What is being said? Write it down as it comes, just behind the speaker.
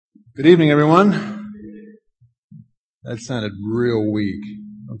Good evening, everyone. That sounded real weak.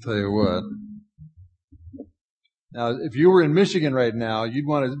 I'll tell you what. Now, if you were in Michigan right now, you'd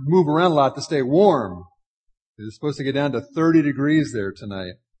want to move around a lot to stay warm. It's supposed to get down to 30 degrees there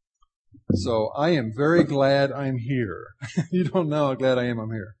tonight. So I am very glad I'm here. You don't know how glad I am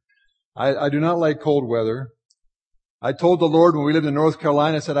I'm here. I do not like cold weather. I told the Lord when we lived in North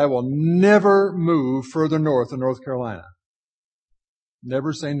Carolina, I said, I will never move further north than North Carolina.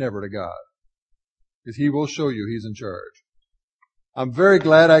 Never say never to God, because He will show you He's in charge. I'm very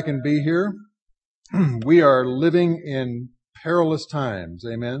glad I can be here. We are living in perilous times.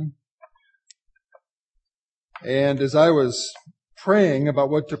 Amen. And as I was praying about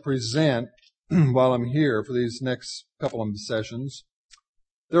what to present while I'm here for these next couple of sessions,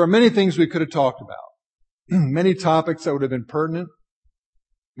 there are many things we could have talked about. Many topics that would have been pertinent.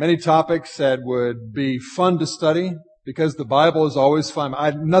 Many topics that would be fun to study, because the Bible is always fun.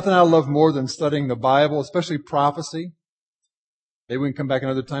 Nothing I love more than studying the Bible, especially prophecy. Maybe we can come back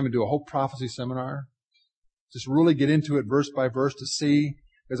another time and do a whole prophecy seminar. Just really get into it verse by verse to see.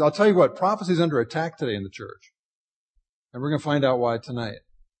 Because I'll tell you what, prophecy is under attack today in the church. And we're going to find out why tonight.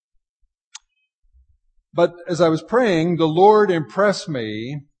 But as I was praying, the Lord impressed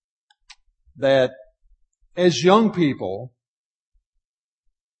me that as young people,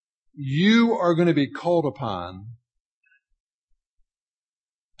 you are going to be called upon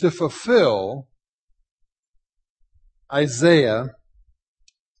to fulfill Isaiah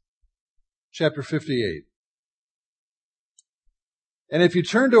chapter 58. And if you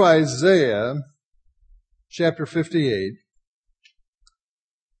turn to Isaiah chapter 58,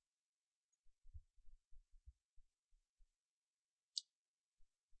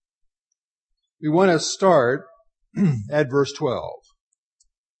 we want to start at verse 12.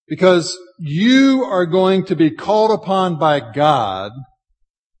 Because you are going to be called upon by God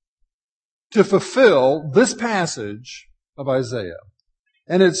to fulfill this passage of Isaiah.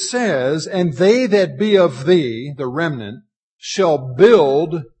 And it says, and they that be of thee, the remnant, shall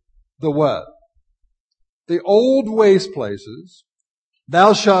build the what? The old waste places.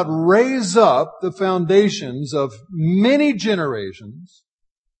 Thou shalt raise up the foundations of many generations.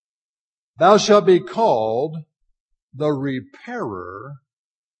 Thou shalt be called the repairer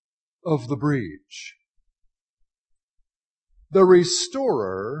of the breach, the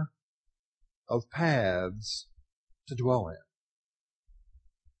restorer of paths to dwell in.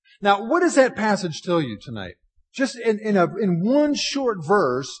 Now, what does that passage tell you tonight? Just in one short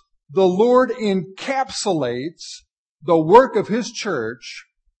verse, the Lord encapsulates the work of His church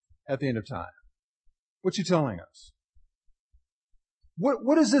at the end of time. What's He telling us?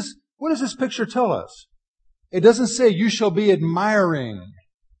 What does this picture tell us? It doesn't say you shall be admiring,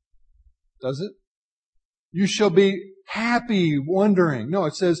 does it? You shall be happy, wondering. No,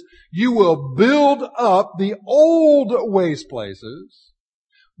 it says you will build up the old waste places.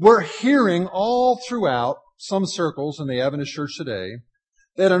 We're hearing all throughout some circles in the Adventist church today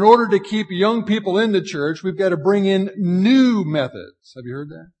that in order to keep young people in the church, we've got to bring in new methods. Have you heard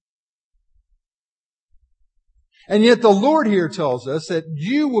that? And yet the Lord here tells us that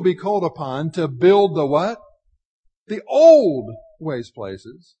you will be called upon to build the what? The old waste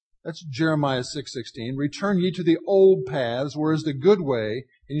places. That's Jeremiah 6:16. Return ye to the old paths, where is the good way,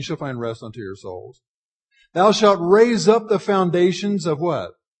 and ye shall find rest unto your souls. Thou shalt raise up the foundations of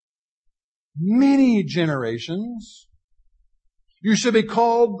what? Many generations. You shall be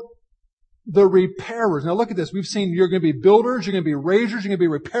called the repairers. Now look at this. We've seen you're going to be builders, you're going to be raisers, you're going to be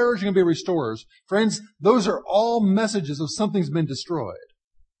repairers, you're going to be restorers. Friends, those are all messages of something's been destroyed.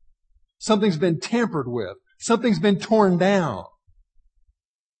 Something's been tampered with. Something's been torn down.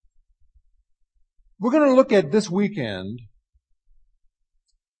 We're going to look at this weekend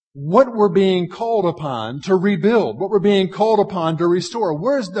what we're being called upon to rebuild, what we're being called upon to restore.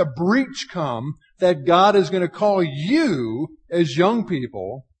 Where's the breach come that God is going to call you as young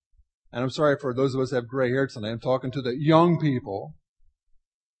people? And I'm sorry for those of us who have gray hair tonight. I'm talking to the young people.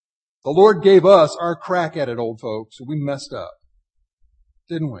 The Lord gave us our crack at it, old folks. We messed up.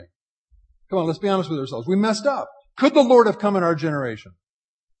 Didn't we? Come on, let's be honest with ourselves. We messed up. Could the Lord have come in our generation?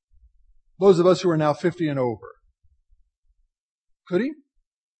 Those of us who are now 50 and over. Could He?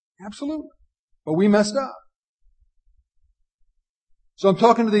 Absolutely. But we messed up. So I'm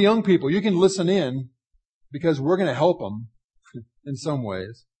talking to the young people. You can listen in because we're going to help them in some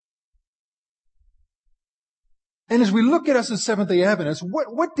ways. And as we look at us as Seventh-day Adventists,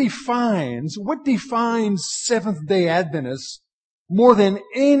 what defines Seventh-day Adventists more than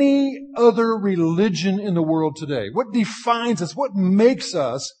any other religion in the world today? What defines us? What makes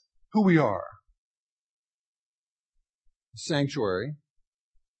us who we are? Sanctuary,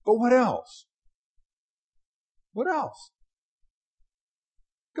 But what else? What else?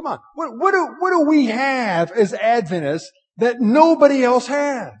 Come on. What do we have as Adventists that nobody else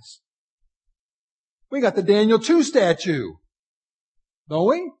has? We got the Daniel 2 statue. Don't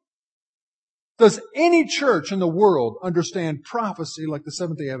we? Does any church in the world understand prophecy like the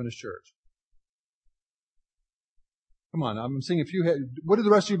Seventh-day Adventist Church? Come on, I'm seeing if you had, what do the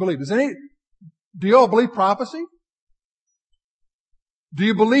rest of you believe? Do you all believe prophecy? Do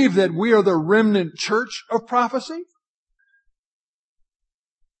you believe that we are the remnant church of prophecy?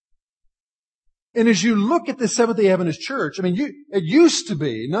 And as you look at the Seventh-day Adventist Church, it used to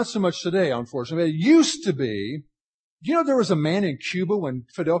be, not so much today, unfortunately, but it used to be, do you know there was a man in Cuba when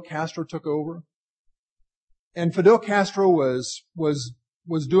Fidel Castro took over? And Fidel Castro was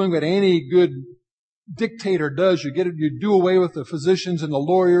doing what any good dictator does. You do away with the physicians and the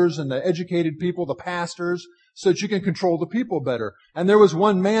lawyers and the educated people, the pastors, so that you can control the people better. And there was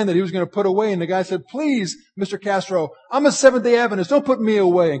one man that he was going to put away, and the guy said, "Please, Mr. Castro, I'm a Seventh-day Adventist. Don't put me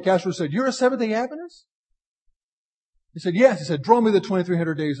away." And Castro said, "You're a Seventh-day Adventist?" He said, "Yes." He said, "Draw me the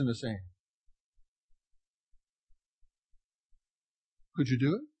 2,300 days in the sand." Could you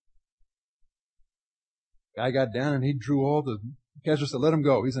do it? Guy got down and he drew Castro said, "Let him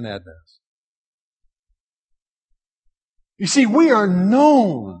go. He's an Adventist." You see, we are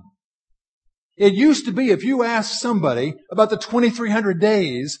known. It used to be if you asked somebody about the 2,300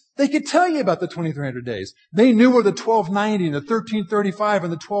 days, they could tell you about the 2,300 days. They knew where the 1290 and the 1335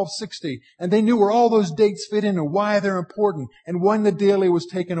 and the 1260, and they knew where all those dates fit in and why they're important, and when the daily was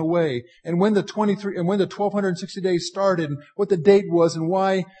taken away, and when the 1,260 days started, and what the date was, and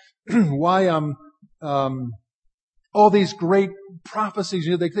why all these great prophecies.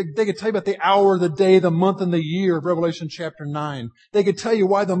 They could tell you about the hour, the day, the month, and the year of Revelation chapter 9. They could tell you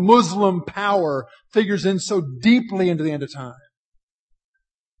why the Muslim power figures in so deeply into the end of time.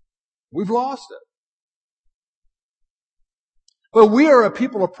 We've lost it. But we are a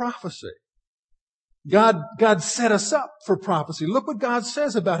people of prophecy. God set us up for prophecy. Look what God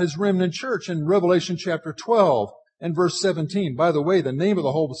says about His remnant church in Revelation chapter 12. And verse 17. By the way, the name of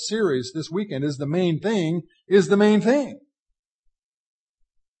the whole series this weekend is The Main Thing is the Main Thing.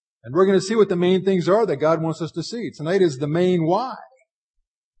 And we're going to see what the main things are that God wants us to see. Tonight is the main why.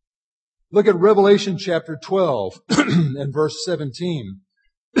 Look at Revelation chapter 12 and verse 17.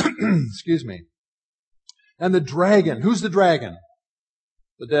 Excuse me. And the dragon. Who's the dragon?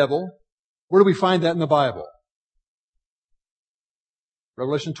 The devil. Where do we find that in the Bible?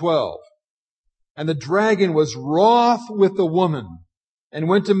 Revelation 12. And the dragon was wroth with the woman and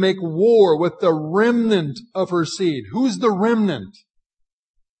went to make war with the remnant of her seed. Who's the remnant?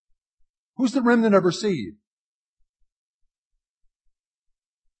 Who's the remnant of her seed?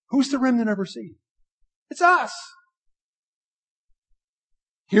 Who's the remnant of her seed? It's us.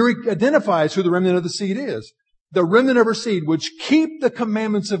 Here he identifies who the remnant of the seed is. The remnant of her seed, which keep the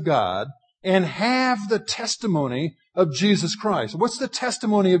commandments of God and have the testimony of Jesus Christ. What's the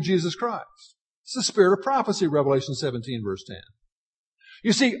testimony of Jesus Christ? It's the spirit of prophecy, Revelation 17, verse 10.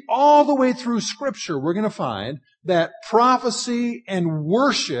 You see, all the way through Scripture, we're going to find that prophecy and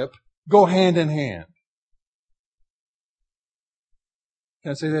worship go hand in hand.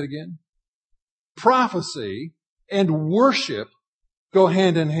 Can I say that again? Prophecy and worship go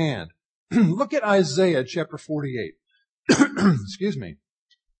hand in hand. Look at Isaiah chapter 48. Excuse me.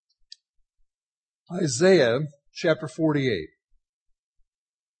 Isaiah chapter 48.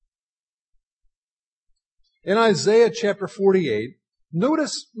 In Isaiah chapter 48,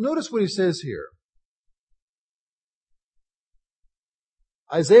 notice what he says here.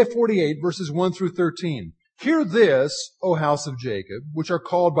 Isaiah 48, verses 1 through 13. Hear this, O house of Jacob, which are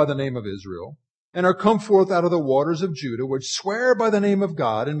called by the name of Israel, and are come forth out of the waters of Judah, which swear by the name of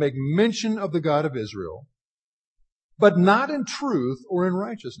God, and make mention of the God of Israel, but not in truth or in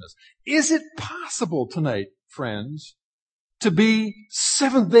righteousness. Is it possible tonight, friends, to be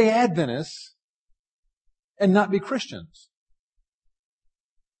Seventh-day Adventists and not be Christians?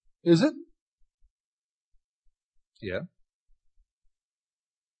 Is it? Yeah.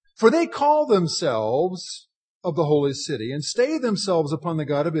 For they call themselves of the holy city and stay themselves upon the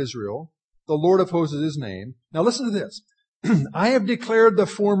God of Israel. The Lord of hosts is His name. Now listen to this. I have declared the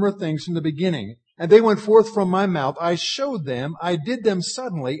former things from the beginning, and they went forth from my mouth. I showed them, I did them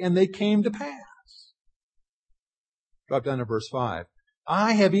suddenly, and they came to pass. Drop down to verse 5.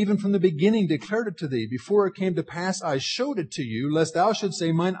 I have even from the beginning declared it to thee. Before it came to pass, I showed it to you, lest thou shouldst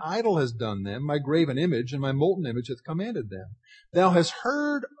say, mine idol has done them, my graven image and my molten image hath commanded them. Thou hast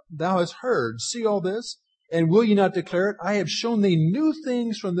heard, see all this, and will ye not declare it? I have shown thee new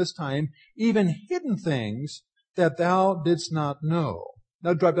things from this time, even hidden things that thou didst not know.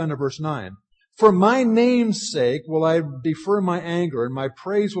 Now drop down to verse 9. For my name's sake will I defer my anger, and my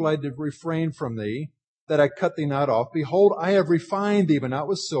praise will I refrain from thee, that I cut thee not off. Behold, I have refined thee, but not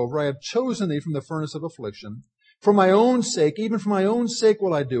with silver. I have chosen thee from the furnace of affliction. For my own sake, even for my own sake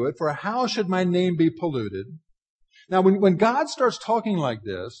will I do it, for how should my name be polluted? Now, when God starts talking like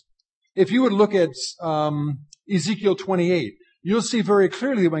this, if you would look at Ezekiel 28, you'll see very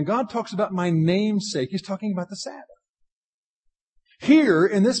clearly that when God talks about my name's sake, He's talking about the Sabbath. Here,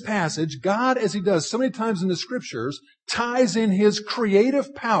 in this passage, God, as He does so many times in the Scriptures, ties in His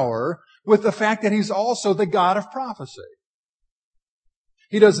creative power with the fact that He's also the God of prophecy.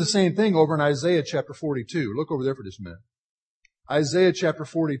 He does the same thing over in Isaiah chapter 42. Look over there for just a minute. Isaiah chapter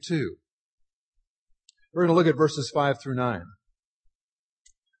 42. We're going to look at verses 5 through 9.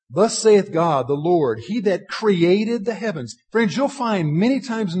 Thus saith God, the Lord, He that created the heavens. Friends, you'll find many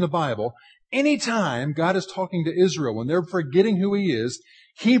times in the Bible, anytime God is talking to Israel, when they're forgetting who He is,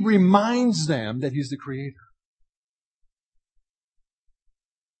 He reminds them that He's the Creator.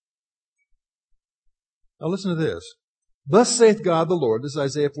 Now listen to this. Thus saith God the Lord, this is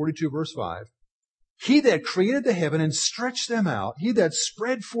Isaiah 42 verse 5, He that created the heaven and stretched them out, He that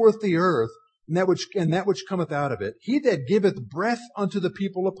spread forth the earth, and that which cometh out of it, He that giveth breath unto the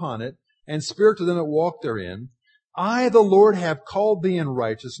people upon it, and spirit to them that walk therein, I, the Lord, have called thee in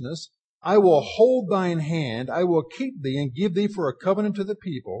righteousness. I will hold thine hand. I will keep thee and give thee for a covenant to the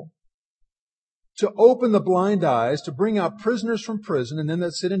people, to open the blind eyes, to bring out prisoners from prison, and them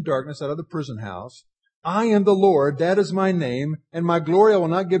that sit in darkness out of the prison house. I am the Lord, that is my name, and my glory I will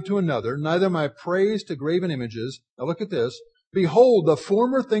not give to another, neither my praise to graven images. Now look at this. Behold, the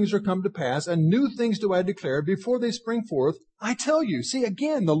former things are come to pass, and new things do I declare before they spring forth. I tell you. See,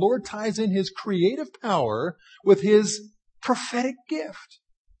 again, the Lord ties in His creative power with His prophetic gift.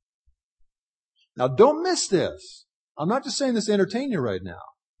 Now, don't miss this. I'm not just saying this to entertain you right now.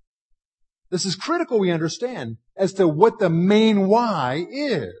 This is critical we understand as to what the main why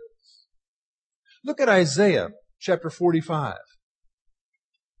is. Look at Isaiah chapter 45.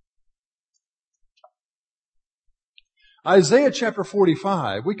 Isaiah chapter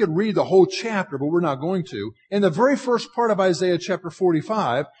 45, we could read the whole chapter, but we're not going to. In the very first part of Isaiah chapter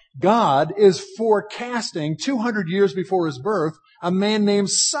 45, God is forecasting 200 years before His birth a man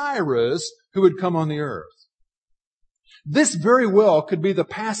named Cyrus who would come on the earth. This very well could be the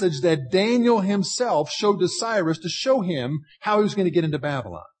passage that Daniel himself showed to Cyrus to show him how he was going to get into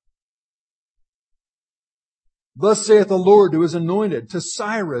Babylon. Thus saith the Lord to His anointed, to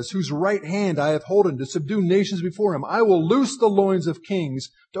Cyrus, whose right hand I have holden, to subdue nations before him. I will loose the loins of kings,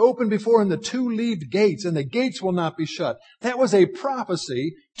 to open before him the two-leaved gates, and the gates will not be shut. That was a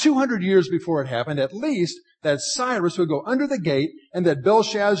prophecy 200 years before it happened, at least, that Cyrus would go under the gate, and that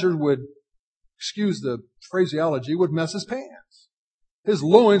Belshazzar would, excuse the phraseology, would mess his pants. His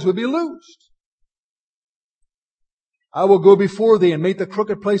loins would be loosed. I will go before thee and make the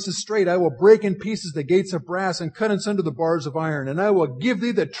crooked places straight. I will break in pieces the gates of brass and cut in sunder the bars of iron. And I will give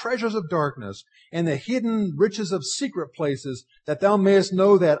thee the treasures of darkness and the hidden riches of secret places, that thou mayest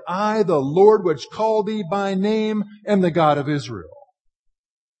know that I, the Lord, which call thee by name, am the God of Israel.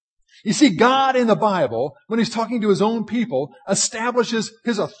 You see, God in the Bible, when He's talking to His own people, establishes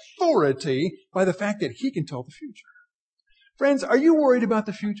His authority by the fact that He can tell the future. Friends, are you worried about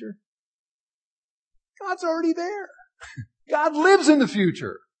the future? God's already there. God lives in the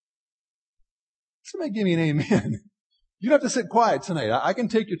future. Somebody give me an amen. You don't have to sit quiet tonight. I can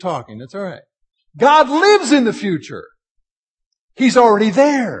take you talking. That's all right. God lives in the future. He's already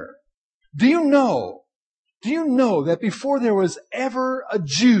there. Do you know that before there was ever a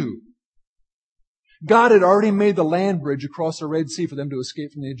Jew, God had already made the land bridge across the Red Sea for them to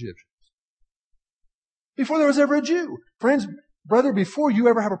escape from the Egyptians? Before there was ever a Jew. Friends, brother, before you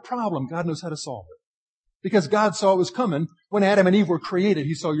ever have a problem, God knows how to solve it. Because God saw it was coming. When Adam and Eve were created,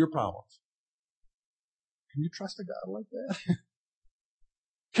 He saw your problems. Can you trust a God like that?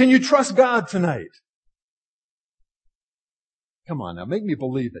 Can you trust God tonight? Come on now, make me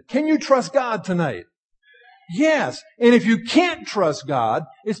believe it. Can you trust God tonight? Yes. And if you can't trust God,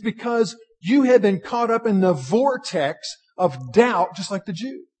 it's because you have been caught up in the vortex of doubt, just like the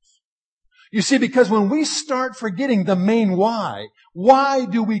Jews. You see, because when we start forgetting the main why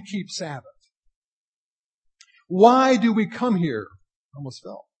do we keep Sabbath? Why do we come here? Almost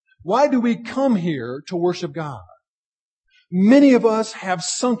fell. Why do we come here to worship God? Many of us have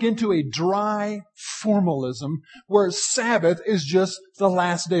sunk into a dry formalism where Sabbath is just the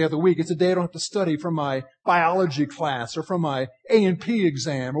last day of the week. It's a day I don't have to study for my biology class or for my A&P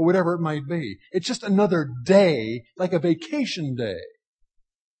exam or whatever it might be. It's just another day, like a vacation day.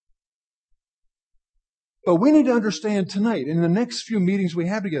 But we need to understand tonight, in the next few meetings we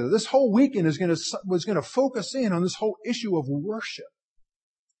have together, this whole weekend was going to focus in on this whole issue of worship.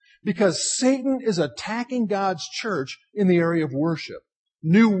 Because Satan is attacking God's church in the area of worship.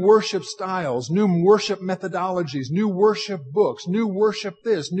 New worship styles, new worship methodologies, new worship books, new worship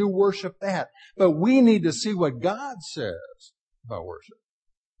this, new worship that. But we need to see what God says about worship.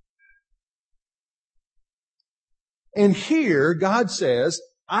 And here, God says,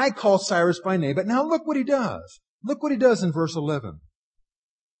 I call Cyrus by name. But now look what he does. Look what he does in verse 11.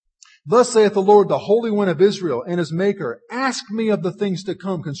 Thus saith the Lord, the Holy One of Israel and his Maker, ask me of the things to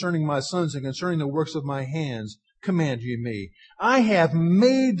come concerning my sons and concerning the works of my hands. Command ye me. I have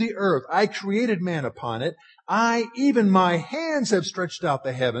made the earth. I created man upon it. Even my hands have stretched out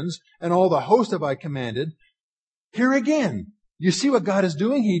the heavens, and all the host have I commanded. Here again, you see what God is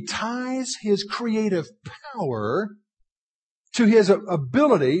doing? He ties his creative power to his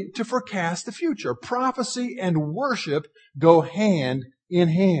ability to forecast the future. Prophecy and worship go hand in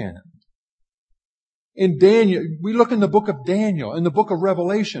hand. In Daniel, we look in the book of Daniel, in the book of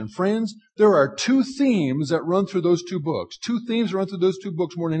Revelation. Friends, there are two themes that run through those two books. Two themes run through those two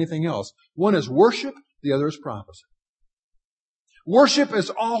books more than anything else. One is worship, the other is prophecy. Worship is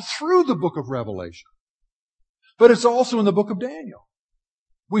all through the book of Revelation, but it's also in the book of Daniel.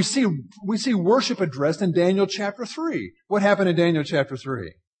 We see worship addressed in Daniel chapter 3. What happened in Daniel chapter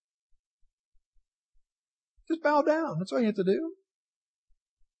 3? Just bow down. That's all you have to do.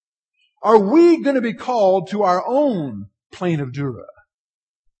 Are we going to be called to our own plain of Dura?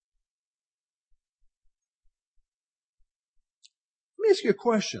 Let me ask you a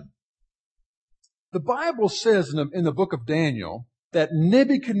question. The Bible says in the book of Daniel that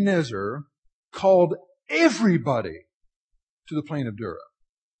Nebuchadnezzar called everybody to the plain of Dura.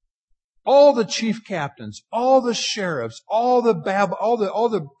 All the chief captains, all the sheriffs, all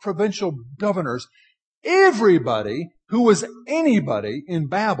the provincial governors, everybody who was anybody in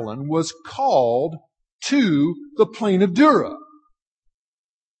Babylon was called to the plain of Dura.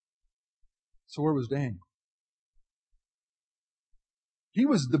 So where was Daniel? He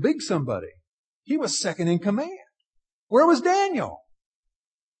was the big somebody. He was second in command. Where was Daniel?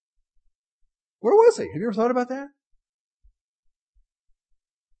 Where was he? Have you ever thought about that?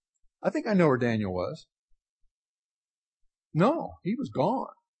 I think I know where Daniel was. No, he was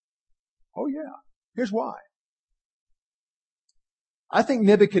gone. Oh yeah. Here's why. I think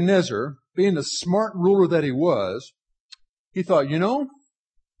Nebuchadnezzar, being the smart ruler that he was, he thought,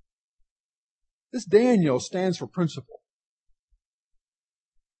 this Daniel stands for principle.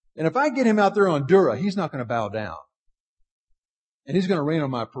 And if I get him out there on Dura, he's not going to bow down. And he's going to rain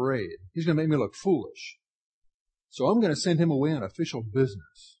on my parade. He's going to make me look foolish. So I'm going to send him away on official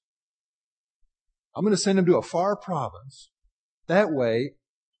business. I'm going to send him to a far province. That way,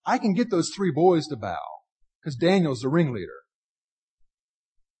 I can get those three boys to bow, because Daniel's the ringleader.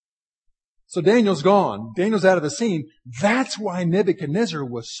 So Daniel's gone. Daniel's out of the scene. That's why Nebuchadnezzar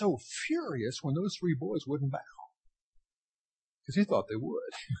was so furious when those three boys wouldn't bow. Because he thought they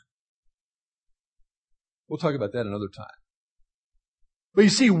would. We'll talk about that another time. But you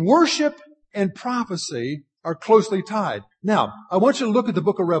see, worship and prophecy are closely tied. Now, I want you to look at the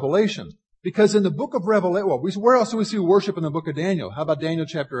book of Revelation. Because in the book of Revelation, where else do we see worship in the book of Daniel? How about Daniel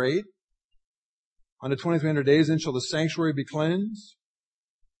chapter 8? On the 2300 days, then shall the sanctuary be cleansed.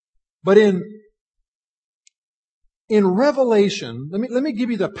 But in Revelation, let me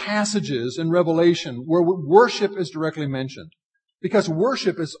give you the passages in Revelation where worship is directly mentioned. Because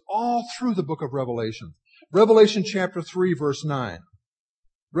worship is all through the book of Revelation. Revelation chapter 3, verse 9.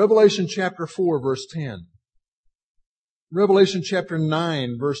 Revelation chapter 4, verse 10. Revelation chapter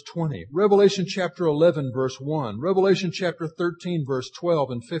 9, verse 20. Revelation chapter 11, verse 1. Revelation chapter 13, verse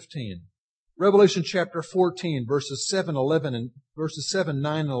 12 and 15. Revelation chapter 14, verses 7, 9,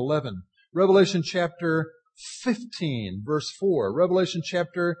 and 11. Revelation chapter 15, verse 4. Revelation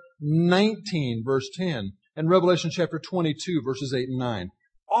chapter 19, verse 10. And Revelation chapter 22, verses 8 and 9.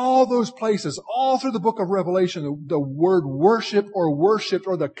 All those places, all through the book of Revelation, the word worship or worshipped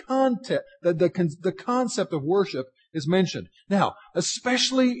or the concept of worship is mentioned. Now,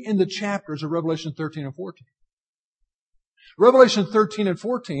 especially in the chapters of Revelation 13 and 14. Revelation 13 and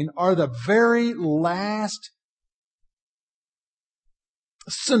 14 are the very last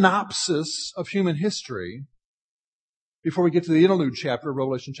synopsis of human history before we get to the interlude chapter of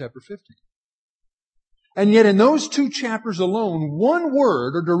Revelation chapter 15. And yet in those two chapters alone, one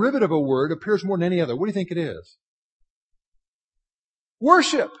word or derivative of a word appears more than any other. What do you think it is?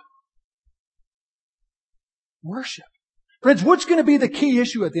 Worship. Worship. Friends, what's going to be the key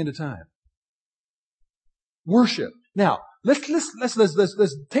issue at the end of time? Worship. Now, let's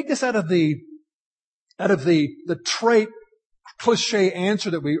take this out of the out of the trite, cliche answer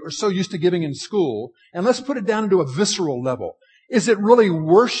that we are so used to giving in school, and let's put it down into a visceral level. Is it really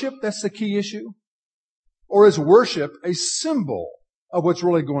worship that's the key issue? Or is worship a symbol of what's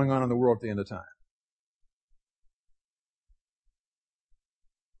really going on in the world at the end of time?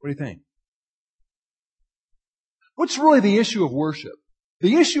 What do you think? What's really the issue of worship?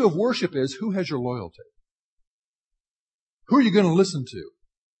 The issue of worship is, who has your loyalty? Who are you going to listen to?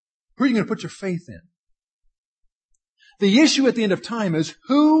 Who are you going to put your faith in? The issue at the end of time is,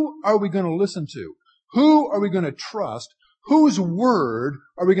 who are we going to listen to? Who are we going to trust? Whose word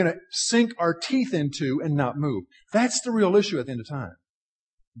are we going to sink our teeth into and not move? That's the real issue at the end of time.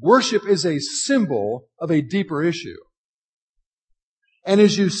 Worship is a symbol of a deeper issue. And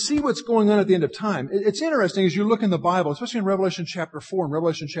as you see what's going on at the end of time, it's interesting as you look in the Bible, especially in Revelation chapter 4 and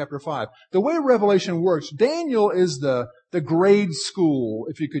Revelation chapter 5. The way Revelation works, Daniel is the grade school,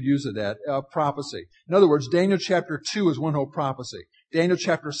 if you could use it that, prophecy. In other words, Daniel chapter 2 is one whole prophecy. Daniel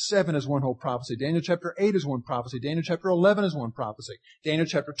chapter 7 is one whole prophecy. Daniel chapter 8 is one prophecy. Daniel chapter 11 is one prophecy. Daniel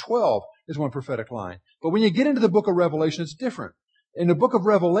chapter 12 is one prophetic line. But when you get into the book of Revelation, it's different. In the book of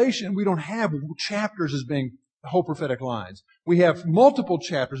Revelation, we don't have chapters as being whole prophetic lines. We have multiple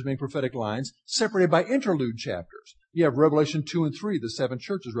chapters being prophetic lines separated by interlude chapters. You have Revelation 2 and 3, the seven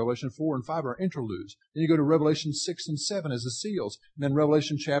churches. Revelation 4 and 5 are interludes. Then you go to Revelation 6 and 7 as the seals. And then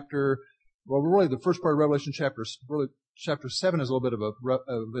Revelation chapter, well, really the first part of Revelation chapter 7 is a little bit of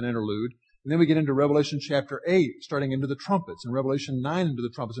an interlude. And then we get into Revelation chapter 8, starting into the trumpets, and Revelation 9 into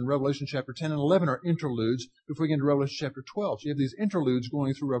the trumpets, and Revelation chapter 10 and 11 are interludes before we get into Revelation chapter 12. So you have these interludes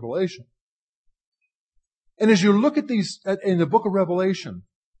going through Revelation. And as you look at these, in the book of Revelation,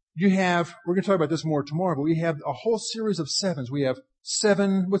 you have, we're going to talk about this more tomorrow, but we have a whole series of sevens. We have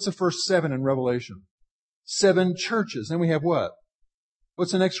 7, what's the first 7 in Revelation? 7 churches. Then we have what?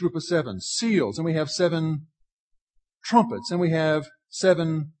 What's the next group of 7? Seals. And we have 7 trumpets. And we have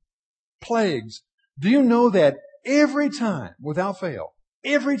 7 plagues. Do you know that every time, without fail,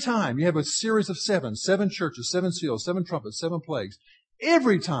 every time you have a series of 7 churches, 7 seals, 7 trumpets, 7 plagues,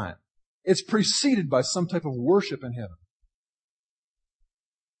 every time it's preceded by some type of worship in heaven.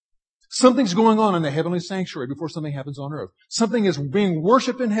 Something's going on in the heavenly sanctuary before something happens on earth. Something is being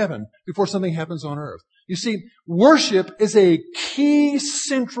worshipped in heaven before something happens on earth. You see, worship is a key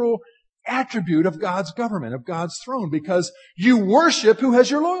central attribute of God's government, of God's throne, because you worship who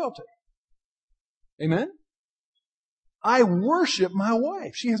has your loyalty. Amen? I worship my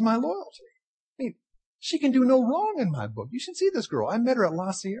wife. She has my loyalty. I mean, she can do no wrong in my book. You should see this girl. I met her at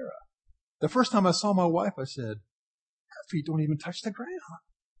La Sierra. The first time I saw my wife, I said, her feet don't even touch the ground.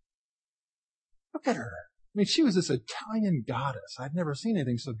 Look at her. I mean, she was this Italian goddess. I'd never seen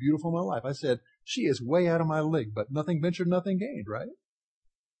anything so beautiful in my life. I said, she is way out of my league, but nothing ventured, nothing gained, right?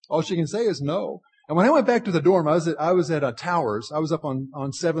 All she can say is no. And when I went back to the dorm, I was at Towers. I was up on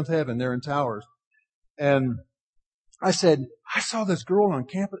 7th Heaven there in Towers. And I said, I saw this girl on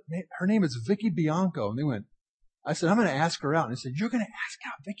campus. Her name is Vicky Bianco. And I said, I'm going to ask her out. And they said, you're going to ask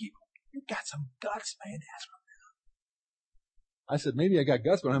out Vicky? You've got some guts, man. Ask her out. I said, maybe I got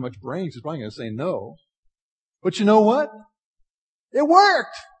guts, but I don't have much brains. She's probably going to say no. But you know what? It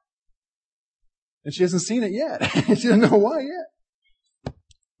worked. And she hasn't seen it yet. She doesn't know why yet.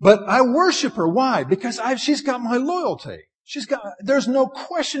 But I worship her. Why? Because she's got my loyalty. There's no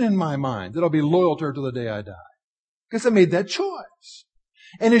question in my mind that I'll be loyal to her till the day I die. Because I made that choice.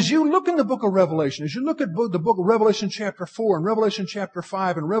 And as you look in the book of Revelation, as you look at the book of Revelation chapter 4 and Revelation chapter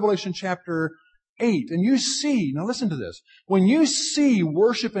 5 and Revelation chapter 8, and you see, now listen to this, when you see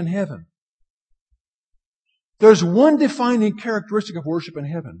worship in heaven, there's one defining characteristic of worship in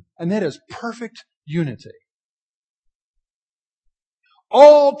heaven, and that is perfect unity.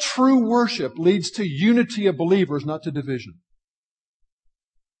 All true worship leads to unity of believers, not to division.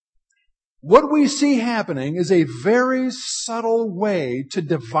 What we see happening is a very subtle way to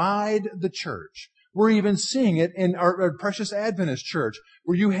divide the church. We're even seeing it in our precious Adventist church,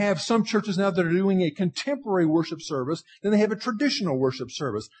 where you have some churches now that are doing a contemporary worship service, then they have a traditional worship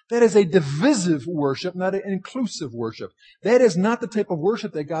service. That is a divisive worship, not an inclusive worship. That is not the type of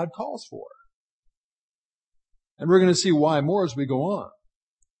worship that God calls for. And we're going to see why more as we go on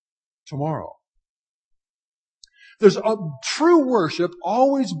tomorrow. True worship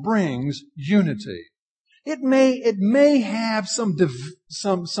always brings unity. It may have some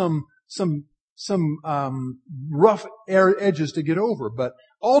rough edges to get over, but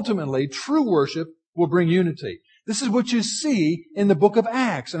ultimately true worship will bring unity. This is what you see in the book of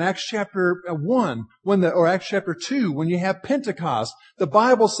Acts, in Acts chapter 1, or Acts chapter 2, when you have Pentecost. The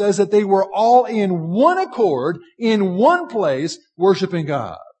Bible says that they were all in one accord, in one place, worshiping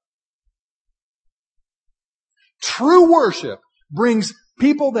God. True worship brings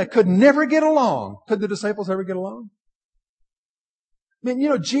people that could never get along. Could the disciples ever get along? I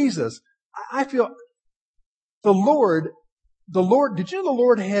mean, Jesus, I feel the Lord, did you know the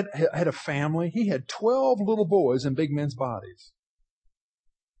Lord had a family? He had 12 little boys in big men's bodies.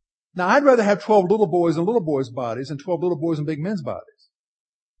 Now, I'd rather have 12 little boys in little boys' bodies than 12 little boys in big men's bodies.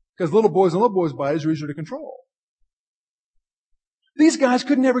 Because little boys in little boys' bodies are easier to control. These guys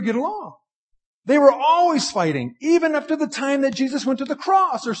could never get along. They were always fighting, even up to the time that Jesus went to the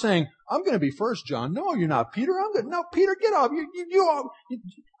cross. They're saying, I'm going to be first, John. No, you're not, Peter. I'm good. No, Peter, get off.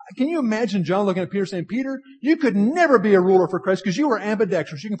 Can you imagine John looking at Peter saying, Peter, you could never be a ruler for Christ because you were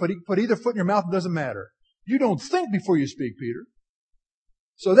ambidextrous. You can put either foot in your mouth. It doesn't matter. You don't think before you speak, Peter.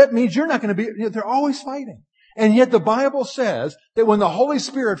 So that means you're not going to be, they're always fighting. And yet the Bible says that when the Holy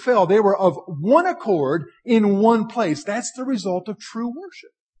Spirit fell, they were of one accord in one place. That's the result of true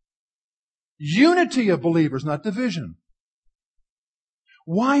worship. Unity of believers, not division.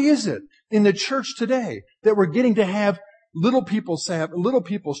 Why is it in the church today that we're getting to have little people's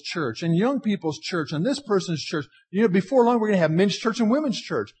church and young people's church and this person's church? Before long we're going to have men's church and women's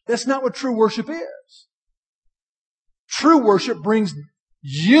church. That's not what true worship is. True worship brings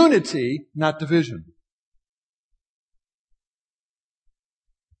unity, not division.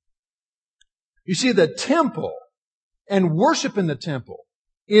 You see, the temple and worship in the temple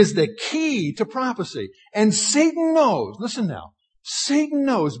is the key to prophecy. And Satan knows, listen now, Satan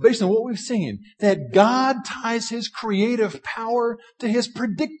knows, based on what we've seen, that God ties His creative power to His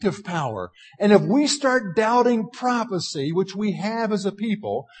predictive power. And if we start doubting prophecy, which we have as a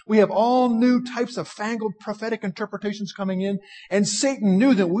people, we have all new types of fangled prophetic interpretations coming in. And Satan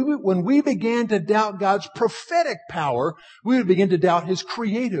knew that when we began to doubt God's prophetic power, we would begin to doubt His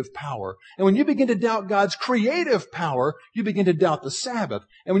creative power. And when you begin to doubt God's creative power, you begin to doubt the Sabbath.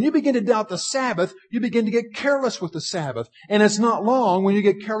 And when you begin to doubt the Sabbath, you begin to get careless with the Sabbath. And it's not long when you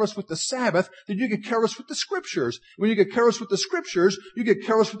get careless with the Sabbath that you get careless with the Scriptures. When you get careless with the Scriptures, you get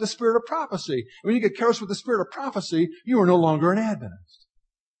careless with the spirit of prophecy. When you get careless with the spirit of prophecy, you are no longer an Adventist.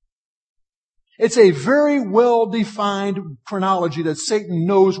 It's a very well-defined chronology that Satan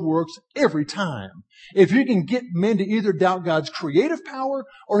knows works every time. If you can get men to either doubt God's creative power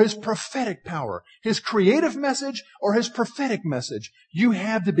or His prophetic power, His creative message or His prophetic message, you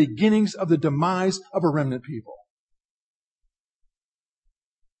have the beginnings of the demise of a remnant people.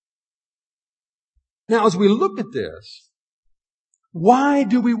 Now, as we look at this, why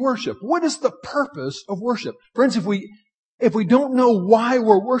do we worship? What is the purpose of worship? Friends, if we don't know why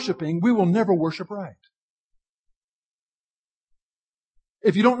we're worshiping, we will never worship right.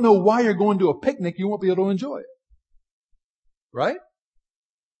 If you don't know why you're going to a picnic, you won't be able to enjoy it. Right?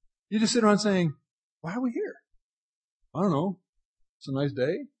 You just sit around saying, why are we here? I don't know. It's a nice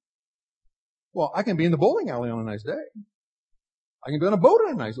day. Well, I can be in the bowling alley on a nice day. I can be on a boat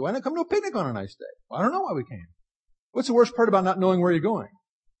on a nice day. Why not come to a picnic on a nice day? Well, I don't know why we came. What's the worst part about not knowing where you're going?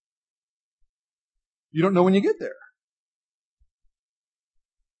 You don't know when you get there.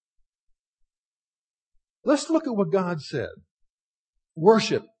 Let's look at what God said.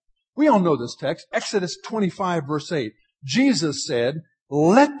 Worship. We all know this text. Exodus 25 verse 8. Jesus said,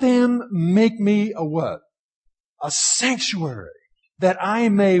 let them make me a what? A sanctuary that I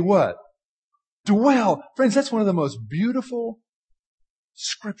may what? Dwell. Friends, that's one of the most beautiful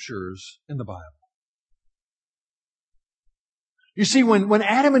scriptures in the Bible. You see, when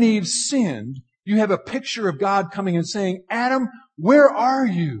Adam and Eve sinned, you have a picture of God coming and saying, Adam, where are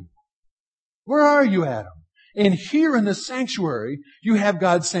you? Where are you, Adam? And here in the sanctuary, you have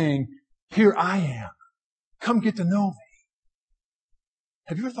God saying, here I am. Come get to know me.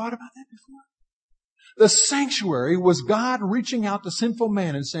 Have you ever thought about that before? The sanctuary was God reaching out to sinful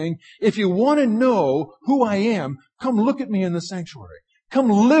man and saying, if you want to know who I am, come look at me in the sanctuary. Come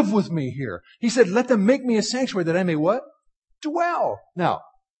live with me here. He said, let them make me a sanctuary that I may what? Dwell. Now,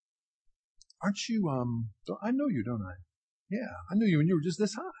 aren't you, I know you, don't I? Yeah, I knew you when you were just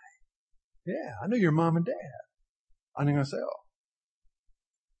this high. Yeah, I know your mom and dad. I'm going to say, oh.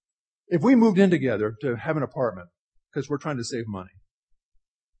 If we moved in together to have an apartment, because we're trying to save money.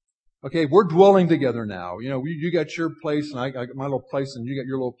 Okay, we're dwelling together now. You know, you got your place and I got my little place and you got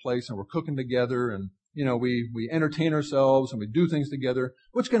your little place and we're cooking together and, you know, we entertain ourselves and we do things together.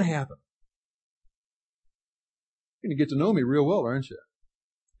 What's going to happen? You're going to get to know me real well, aren't you?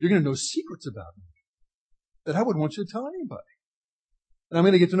 You're going to know secrets about me that I wouldn't want you to tell anybody. And I'm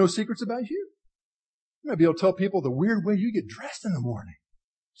going to get to know secrets about you. You might be able to tell people the weird way you get dressed in the morning.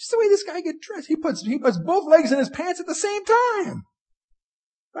 Just the way this guy gets dressed. He puts both legs in his pants at the same time.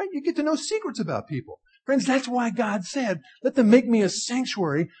 Right? You get to know secrets about people. Friends, that's why God said, let them make me a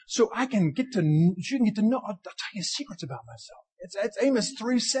sanctuary so you can get to know. I'll tell you secrets about myself. It's Amos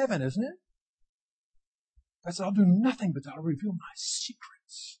 3:7, isn't it? I said, I'll do nothing but I'll reveal my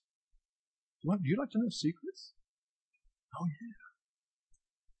secrets. Do you like to know secrets? Oh, yeah.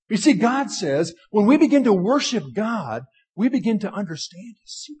 You see, God says, when we begin to worship God, we begin to understand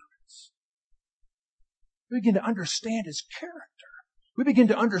His secrets. We begin to understand His character. We begin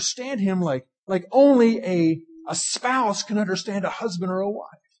to understand Him like only a spouse can understand a husband or a wife.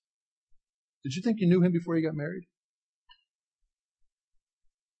 Did you think you knew Him before you got married?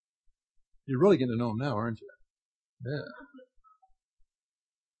 You're really getting to know Him now, aren't you? Yeah.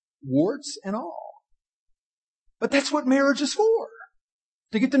 Warts and all. But that's what marriage is for.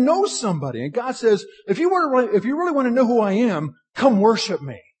 To get to know somebody. And God says, if you really want to know who I am, come worship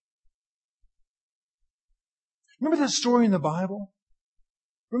me. Remember that story in the Bible?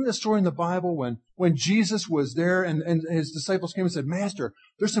 Remember that story in the Bible when Jesus was there and His disciples came and said, Master,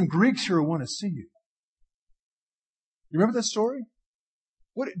 there's some Greeks here who want to see you. You remember that story?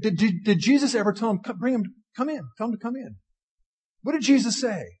 What did Jesus ever tell him, bring him, come in, tell him to come in? What did Jesus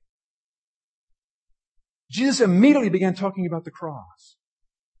say? Jesus immediately began talking about the cross.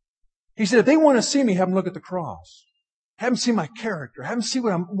 He said, if they want to see me, have them look at the cross. Have them see my character. Have them see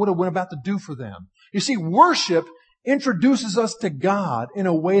what I'm about to do for them. You see, worship introduces us to God in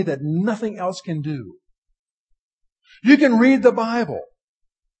a way that nothing else can do. You can read the Bible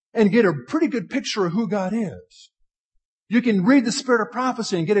and get a pretty good picture of who God is. You can read the Spirit of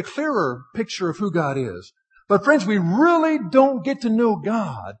prophecy and get a clearer picture of who God is. But friends, we really don't get to know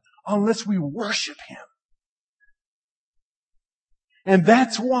God unless we worship Him. And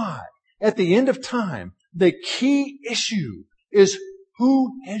that's why, at the end of time, the key issue is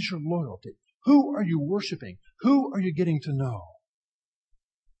who has your loyalty? Who are you worshiping? Who are you getting to know?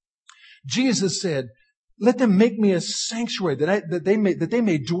 Jesus said, let them make me a sanctuary that they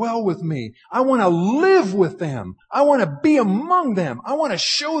may dwell with me. I want to live with them. I want to be among them. I want to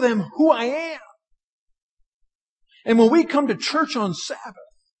show them who I am. And when we come to church on Sabbath,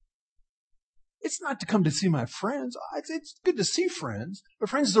 it's not to come to see my friends. It's good to see friends. But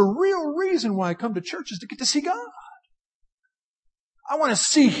friends, the real reason why I come to church is to get to see God. I want to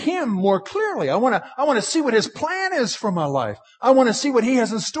see Him more clearly. I want to see what His plan is for my life. I want to see what He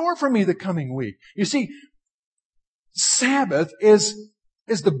has in store for me the coming week. You see, Sabbath is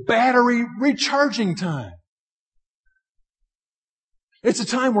the battery recharging time. It's a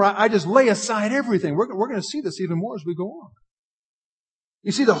time where I just lay aside everything. We're going to see this even more as we go on.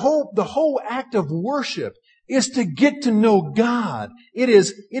 You see, the whole act of worship is to get to know God. It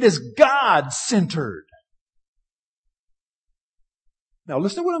is God-centered. Now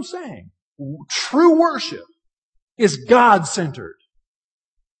listen to what I'm saying. True worship is God-centered.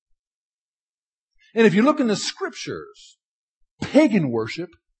 And if you look in the Scriptures, pagan worship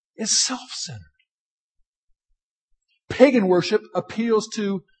is self-centered. Pagan worship appeals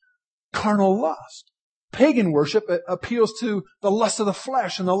to carnal lust. Pagan worship appeals to the lust of the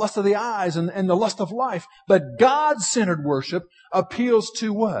flesh and the lust of the eyes and the lust of life. But God-centered worship appeals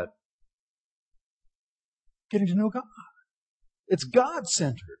to what? Getting to know God. It's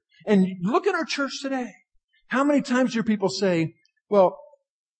God-centered. And look at our church today. How many times do people say, well,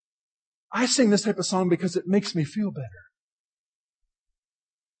 I sing this type of song because it makes me feel better.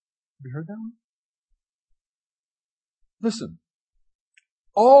 Have you heard that one? Listen.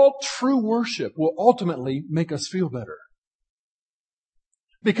 All true worship will ultimately make us feel better.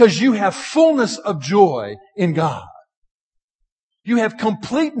 Because you have fullness of joy in God. You have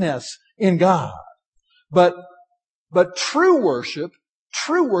completeness in God. But true worship,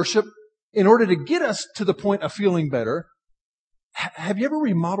 in order to get us to the point of feeling better, have you ever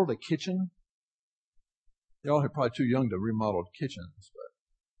remodeled a kitchen? Y'all are probably too young to remodel kitchens. But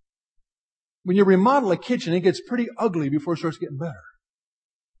when you remodel a kitchen, it gets pretty ugly before it starts getting better.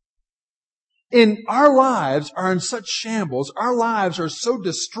 And our lives are in such shambles, our lives are so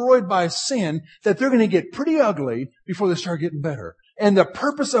destroyed by sin that they're going to get pretty ugly before they start getting better. And the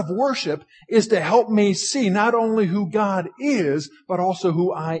purpose of worship is to help me see not only who God is, but also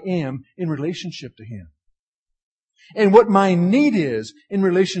who I am in relationship to Him. And what my need is in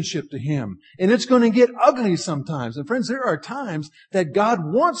relationship to Him. And it's going to get ugly sometimes. And friends, there are times that God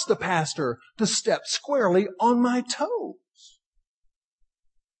wants the pastor to step squarely on my toes.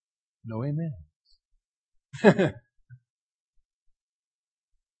 No amen.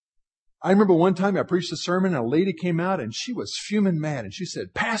 I remember one time I preached a sermon and a lady came out and she was fuming mad. And she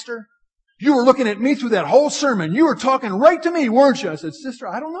said, Pastor, you were looking at me through that whole sermon. You were talking right to me, weren't you? I said, Sister,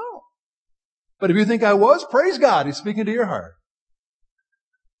 I don't know. But if you think I was, praise God. He's speaking to your heart.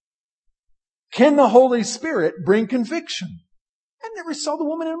 Can the Holy Spirit bring conviction? I never saw the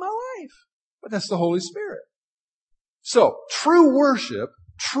woman in my life, but that's the Holy Spirit. So, true worship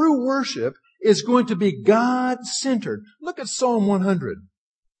is going to be God-centered. Look at Psalm 100.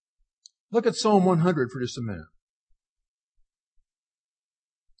 Look at Psalm 100 for just a minute.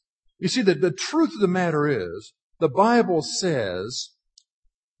 You see, the truth of the matter is, the Bible says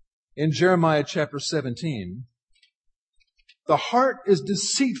in Jeremiah chapter 17, the heart is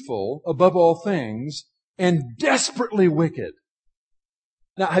deceitful above all things and desperately wicked.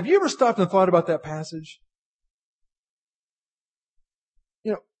 Now, have you ever stopped and thought about that passage?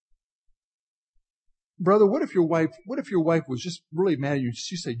 You know, brother, what if your wife was just really mad at you?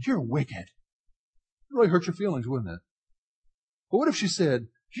 She said, "You're wicked." It really hurt your feelings, wouldn't it? But what if she said,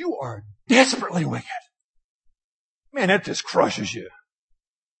 "You are desperately wicked"? Man, that just crushes you.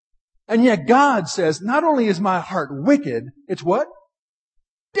 And yet God says, not only is my heart wicked, it's what?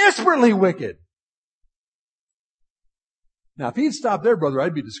 Desperately wicked. Now, if he'd stopped there, brother,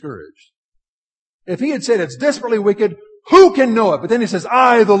 I'd be discouraged. If he had said it's desperately wicked, who can know it? But then he says,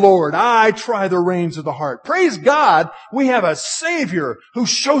 I, the Lord, I try the reins of the heart. Praise God, we have a Savior who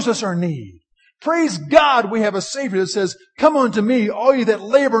shows us our need. Praise God, we have a Savior that says, come unto me, all you that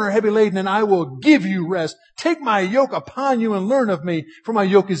labor and are heavy laden, and I will give you rest. Take my yoke upon you and learn of me, for my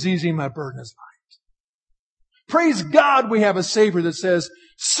yoke is easy and my burden is light. Praise God, we have a Savior that says,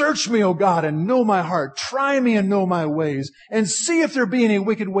 search me, O God, and know my heart. Try me and know my ways, and see if there be any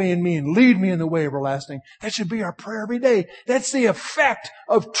wicked way in me, and lead me in the way everlasting. That should be our prayer every day. That's the effect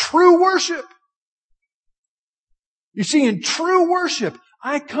of true worship. You see, in true worship,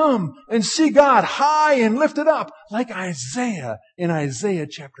 I come and see God high and lifted up, like Isaiah in Isaiah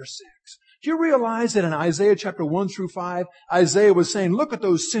chapter 6. Do you realize that in Isaiah chapter 1 through 5, Isaiah was saying, look at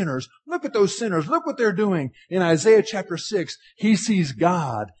those sinners, look at those sinners, look what they're doing. In Isaiah chapter 6, he sees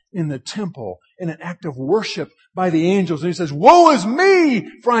God in the temple in an act of worship by the angels. And he says, woe is me,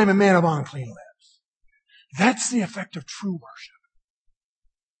 for I am a man of unclean lips. That's the effect of true worship.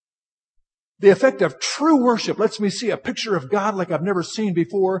 The effect of true worship lets me see a picture of God like I've never seen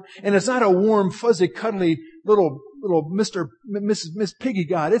before. And it's not a warm, fuzzy, cuddly little Miss Piggy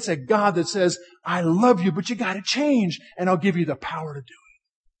God. It's a God that says, I love you, but you got to change, and I'll give you the power to do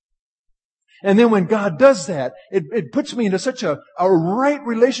it. And then when God does that, it puts me into such a right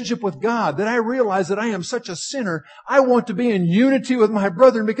relationship with God that I realize that I am such a sinner. I want to be in unity with my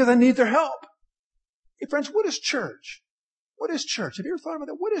brethren because I need their help. Hey friends, what is church? What is church? Have you ever thought about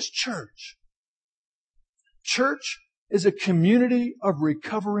that? What is church? Church is a community of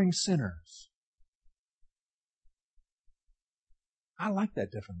recovering sinners. I like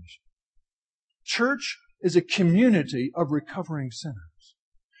that definition. Church is a community of recovering sinners.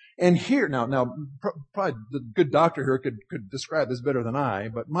 And here, now, probably the good doctor here could describe this better than I,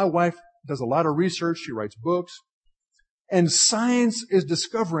 but my wife does a lot of research. She writes books. And science is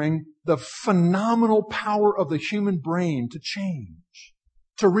discovering the phenomenal power of the human brain to change,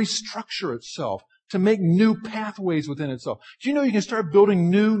 to restructure itself, to make new pathways within itself. Do you know you can start building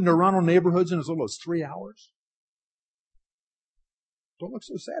new neuronal neighborhoods in as little as 3 hours? Don't look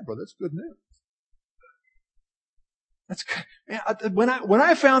so sad, brother. That's good news. That's good. Man, when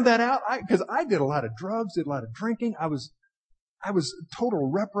I found that out, because I did a lot of drugs, did a lot of drinking, I was total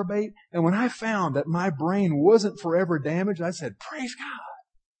reprobate. And when I found that my brain wasn't forever damaged, I said, praise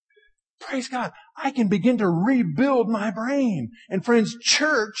God. Praise God. I can begin to rebuild my brain. And friends,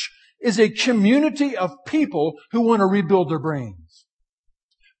 church is a community of people who want to rebuild their brains.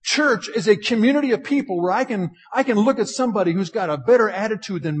 Church is a community of people where I can look at somebody who's got a better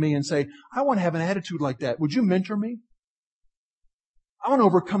attitude than me and say, I want to have an attitude like that. Would you mentor me? I want to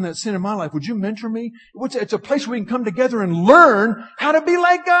overcome that sin in my life. Would you mentor me? It's a place where we can come together and learn how to be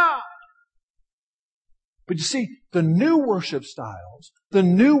like God. But you see, the new worship styles, the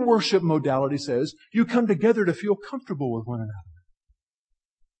new worship modality says you come together to feel comfortable with one another.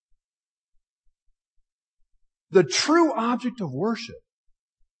 The true object of worship,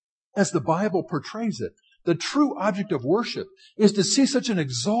 as the Bible portrays it, the true object of worship is to see such an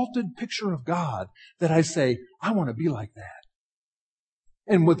exalted picture of God that I say, I want to be like that.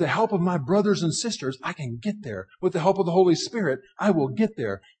 And with the help of my brothers and sisters, I can get there. With the help of the Holy Spirit, I will get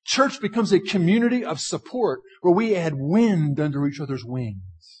there. Church becomes a community of support where we add wind under each other's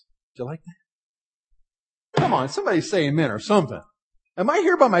wings. Do you like that? Come on, somebody say amen or something. Am I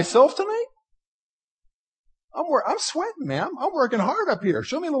here by myself tonight? I'm sweating, man. I'm working hard up here.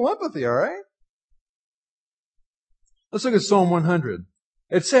 Show me a little empathy, all right? Let's look at Psalm 100.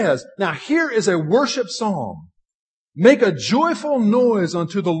 It says, now here is a worship psalm. Make a joyful noise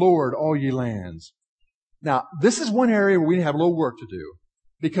unto the Lord, all ye lands. Now, this is one area where we have a little work to do.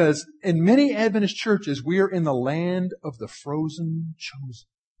 Because in many Adventist churches, we are in the land of the frozen chosen.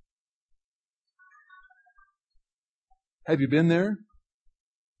 Have you been there?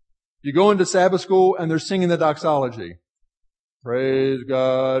 You go into Sabbath school and they're singing the doxology. Praise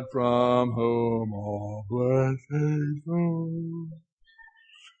God from whom all blessings flow.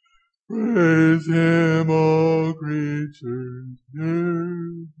 Praise Him, all creatures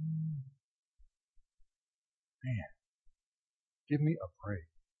near. Man, give me a praise.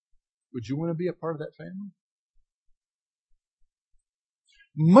 Would you want to be a part of that family?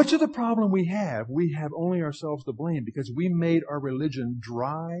 Much of the problem we have only ourselves to blame because we made our religion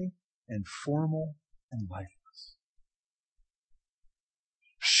dry and formal and lifeless.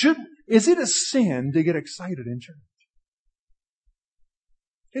 Is it a sin to get excited in church?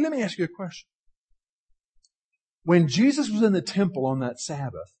 Hey, let me ask you a question. When Jesus was in the temple on that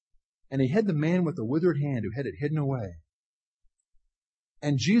Sabbath, and He had the man with the withered hand who had it hidden away,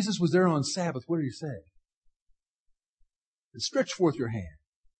 and Jesus was there on Sabbath, what did He say? Stretch forth your hand.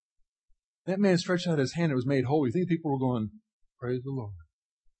 That man stretched out his hand and was made whole. You think people were going, praise the Lord.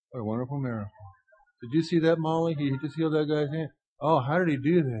 What a wonderful miracle. Did you see that, Molly? He just healed that guy's hand. Oh, how did He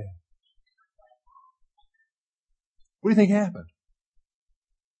do that? What do you think happened?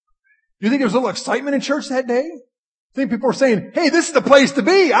 Do you think there was a little excitement in church that day? I think people were saying, hey, this is the place to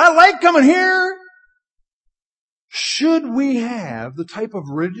be. I like coming here. Should we have the type of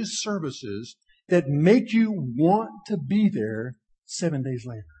religious services that make you want to be there 7 days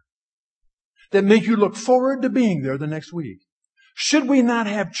later? That make you look forward to being there the next week? Should we not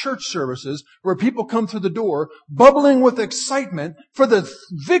have church services where people come through the door bubbling with excitement for the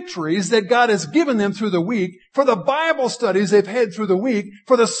victories that God has given them through the week, for the Bible studies they've had through the week,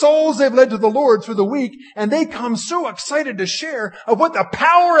 for the souls they've led to the Lord through the week, and they come so excited to share of what the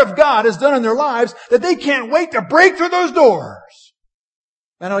power of God has done in their lives that they can't wait to break through those doors?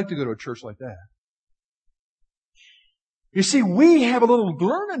 And I'd like to go to a church like that. You see, we have a little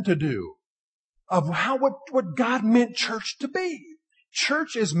learning to do of what God meant church to be.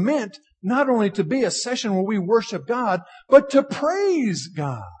 Church is meant not only to be a session where we worship God, but to praise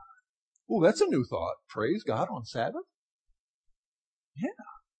God. Oh, that's a new thought. Praise God on Sabbath? Yeah,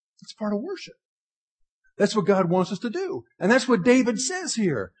 it's part of worship. That's what God wants us to do. And that's what David says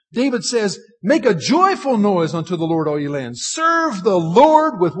here. David says, make a joyful noise unto the Lord, all ye lands. Serve the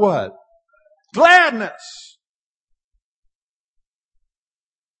Lord with what? Gladness.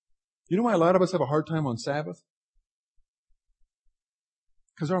 You know why a lot of us have a hard time on Sabbath?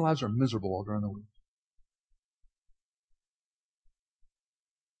 Because our lives are miserable all during the week.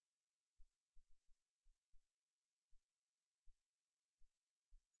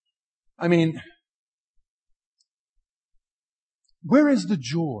 I mean, where is the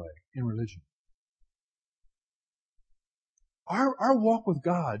joy in religion? Our walk with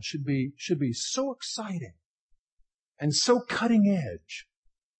God should be so exciting and so cutting edge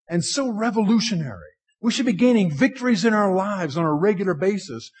and so revolutionary. We should be gaining victories in our lives on a regular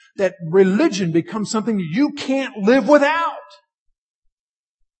basis that religion becomes something you can't live without.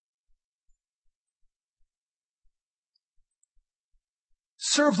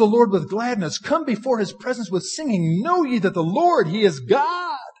 Serve the Lord with gladness. Come before His presence with singing. Know ye that the Lord, He is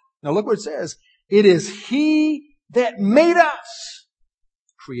God. Now look what it says. It is He that made us.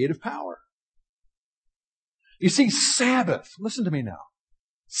 Creative power. You see, Sabbath, listen to me now.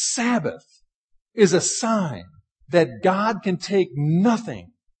 Sabbath is a sign that God can take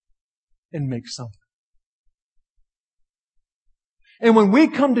nothing and make something. And when we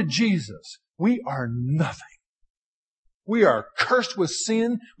come to Jesus, we are nothing. We are cursed with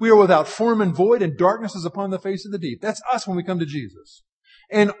sin. We are without form and void, and darkness is upon the face of the deep. That's us when we come to Jesus.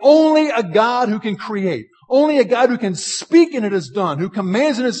 And only a God who can create, only a God who can speak and it is done, who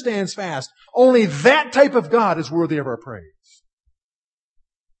commands and it stands fast, only that type of God is worthy of our praise.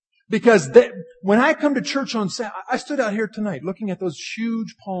 Because when I come to church on Saturday, I stood out here tonight looking at those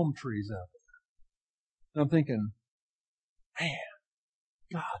huge palm trees out there. And I'm thinking, man,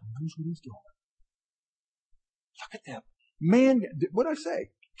 God knows what He's doing. Look at that. Man, what did I say?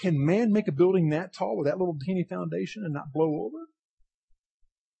 Can man make a building that tall with that little teeny foundation and not blow over?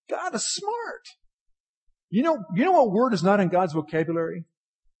 God is smart. You know what word is not in God's vocabulary?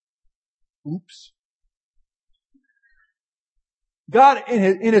 Oops. God,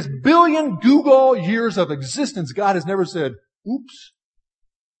 in His billion Google years of existence, God has never said, oops.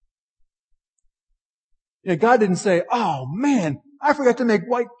 You know, God didn't say, oh man, I forgot to make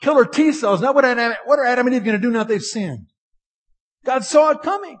white killer T cells. Now what are Adam and Eve going to do now that they've sinned? God saw it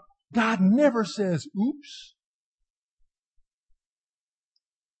coming. God never says, oops.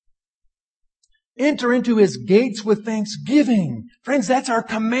 Enter into His gates with thanksgiving. Friends, that's our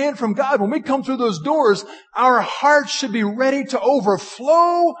command from God. When we come through those doors, our hearts should be ready to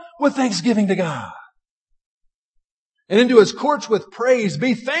overflow with thanksgiving to God. And into His courts with praise.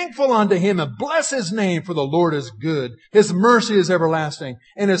 Be thankful unto Him and bless His name, for the Lord is good. His mercy is everlasting,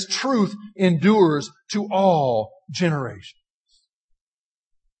 and His truth endures to all generations.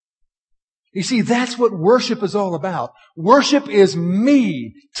 You see, that's what worship is all about. Worship is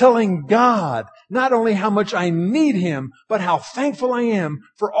me telling God not only how much I need Him, but how thankful I am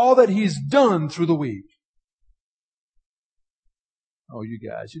for all that He's done through the week. Oh, you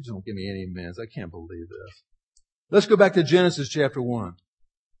guys, you just don't give me any amens. I can't believe this. Let's go back to Genesis chapter 1.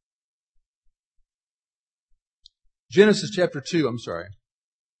 Genesis chapter 2, I'm sorry.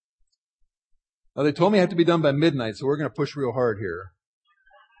 Now, they told me I have to be done by midnight, so we're going to push real hard here.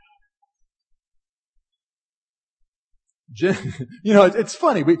 You know, it's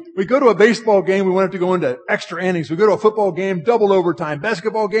funny. We go to a baseball game, we want it to go into extra innings. We go to a football game, double overtime.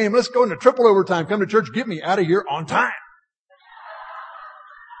 Basketball game, let's go into triple overtime. Come to church, get me out of here on time.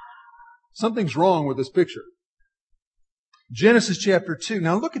 Something's wrong with this picture. Genesis chapter 2.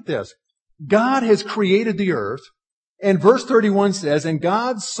 Now look at this. God has created the earth, and verse 31 says, and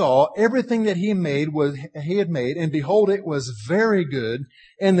God saw everything that He had made, and behold, it was very good.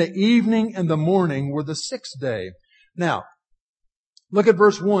 And the evening and the morning were the sixth day. Now, look at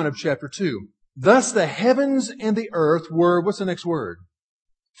verse 1 of chapter 2. Thus the heavens and the earth were, what's the next word?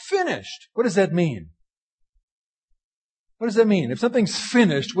 Finished. What does that mean? What does that mean? If something's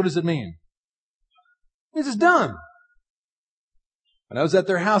finished, what does it mean? It means it's done. When I was at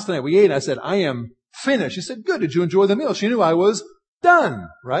their house tonight, we ate, and I said, I am finished. She said, good. Did you enjoy the meal? She knew I was done,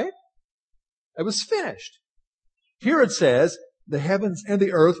 right? I was finished. Here it says, the heavens and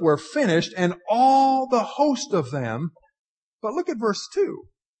the earth were finished, and all the host of them. But look at verse 2.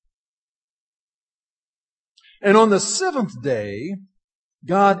 And on the seventh day,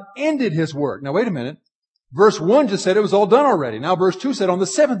 God ended His work. Now wait a minute. Verse 1 just said it was all done already. Now verse 2 said on the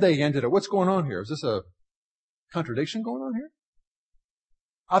seventh day He ended it. What's going on here? Is this a contradiction going on here?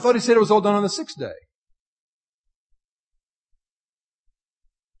 I thought He said it was all done on the sixth day.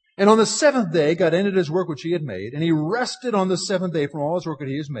 And on the seventh day, God ended His work which He had made, and He rested on the seventh day from all His work that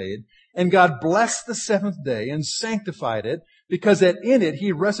He has made. And God blessed the seventh day and sanctified it, because that in it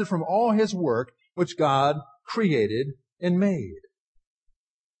He rested from all His work which God created and made.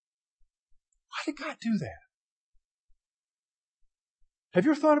 Why did God do that? Have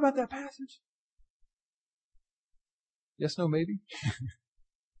you ever thought about that passage? Yes, no, maybe?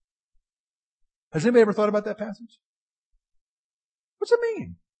 Has anybody ever thought about that passage? What's it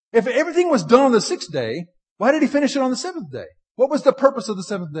mean? If everything was done on the sixth day, why did He finish it on the seventh day? What was the purpose of the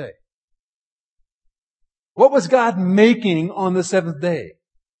seventh day? What was God making on the seventh day?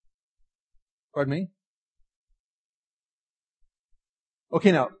 Pardon me?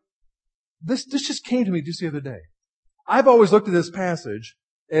 Okay, now, this just came to me just the other day. I've always looked at this passage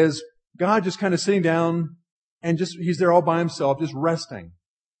as God just kind of sitting down and He's there all by Himself, just resting.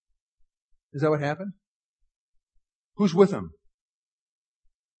 Is that what happened? Who's with Him?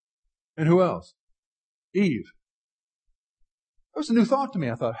 And who else? Eve. That was a new thought to me.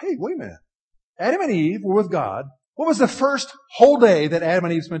 I thought, hey, wait a minute. Adam and Eve were with God. What was the first whole day that Adam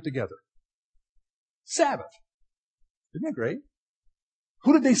and Eve spent together? Sabbath. Isn't that great?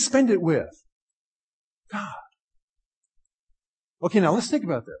 Who did they spend it with? God. Okay, now let's think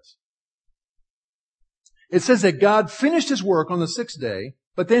about this. It says that God finished His work on the sixth day,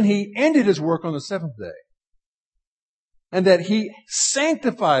 but then He ended His work on the seventh day. And that He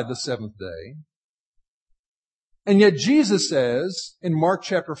sanctified the seventh day. And yet Jesus says in Mark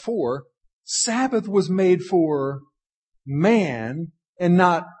chapter 4, Sabbath was made for man and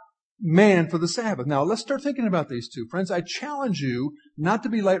not man for the Sabbath. Now let's start thinking about these two. Friends, I challenge you not to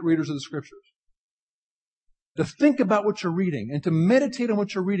be light readers of the Scriptures. To think about what you're reading and to meditate on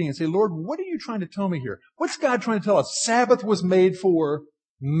what you're reading and say, Lord, what are you trying to tell me here? What's God trying to tell us? Sabbath was made for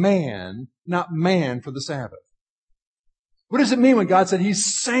man, not man for the Sabbath. What does it mean when God said He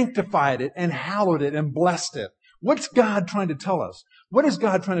sanctified it and hallowed it and blessed it? What's God trying to tell us? What is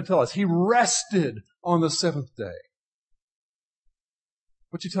God trying to tell us? He rested on the seventh day.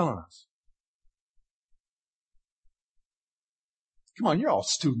 What's He telling us? Come on, you're all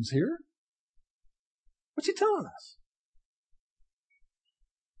students here. What's He telling us?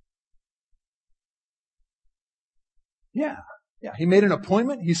 Yeah. He made an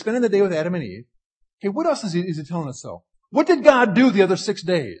appointment. He's spending the day with Adam and Eve. Okay, what else is he telling us so? What did God do the other 6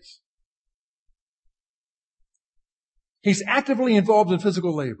 days? He's actively involved in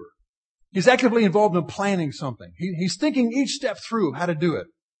physical labor. He's actively involved in planning something. He's thinking each step through how to do it.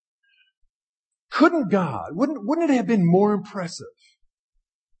 wouldn't it have been more impressive?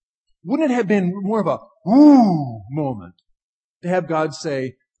 Wouldn't it have been more of a ooh moment to have God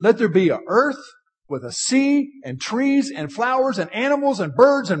say, let there be an earth with a sea and trees and flowers and animals and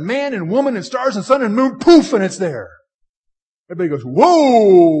birds and man and woman and stars and sun and moon, poof, and it's there. Everybody goes,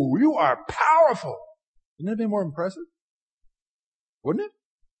 whoa, you are powerful. Wouldn't that be more impressive? Wouldn't it?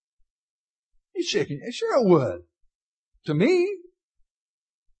 He's shaking. Sure it would. To me.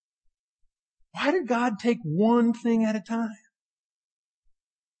 Why did God take one thing at a time?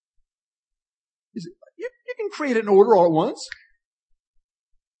 You can create it in order all at once.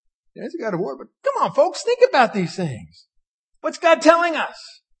 Yes, you got to work, but come on, folks, think about these things. What's God telling us?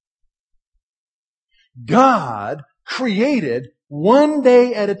 God created one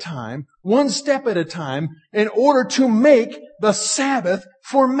day at a time, one step at a time, in order to make the Sabbath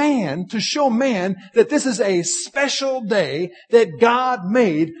for man, to show man that this is a special day that God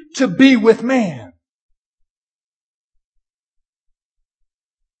made to be with man.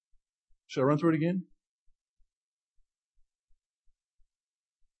 Shall I run through it again?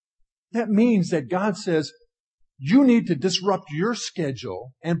 That means that God says, you need to disrupt your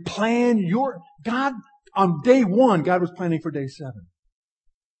schedule and plan God, on day one, God was planning for day 7.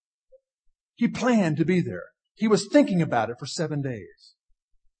 He planned to be there. He was thinking about it for 7 days.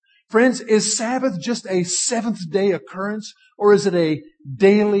 Friends, is Sabbath just a seventh day occurrence, or is it a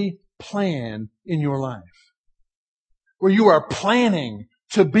daily plan in your life? Where you are planning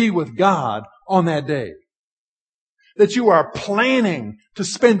to be with God on that day. That you are planning to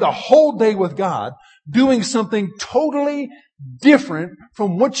spend the whole day with God doing something totally different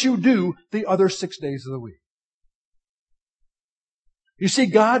from what you do the other 6 days of the week. You see,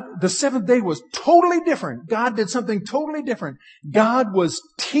 the seventh day was totally different. God did something totally different. God was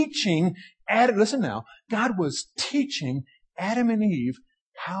teaching Adam, listen now, God was teaching Adam and Eve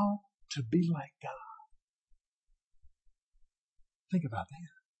how to be like God. Think about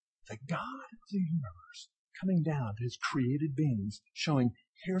that. The God of the universe coming down to His created beings, showing,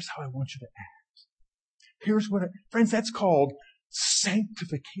 here's how I want you to act. Here's friends, that's called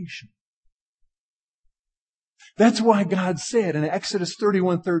sanctification. That's why God said in Exodus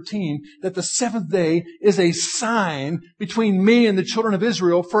 31:13 that the seventh day is a sign between me and the children of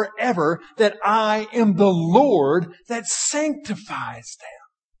Israel forever, that I am the Lord that sanctifies them.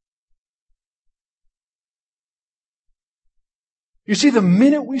 You see, the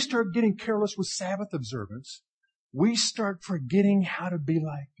minute we start getting careless with Sabbath observance, we start forgetting how to be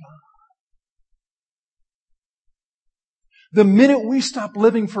like God. The minute we stop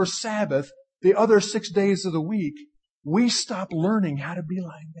living for Sabbath, the other 6 days of the week, we stop learning how to be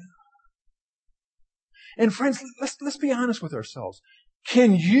like God. And friends, let's be honest with ourselves.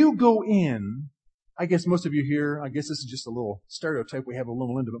 Can you go in, I guess most of you here, I guess this is just a little stereotype we have a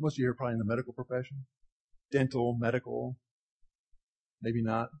little into, but most of you here are probably in the medical profession. Dental, medical, maybe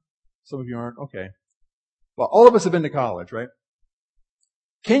not. Some of you aren't. Okay. Well, all of us have been to college, right?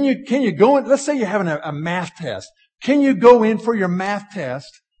 Can you go in, let's say you're having a math test. Can you go in for your math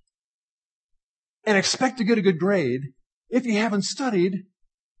test and expect to get a good grade if you haven't studied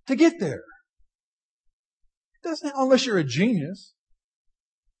to get there? It doesn't, unless you're a genius.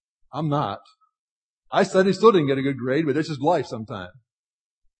 I'm not. I studied, still didn't get a good grade, but it's just life sometimes.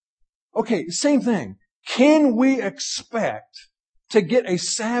 Okay, same thing. Can we expect to get a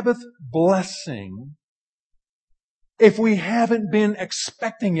Sabbath blessing if we haven't been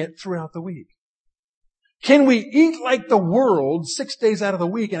expecting it throughout the week? Can we eat like the world 6 days out of the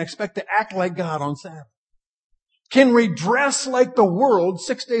week and expect to act like God on Sabbath? Can we dress like the world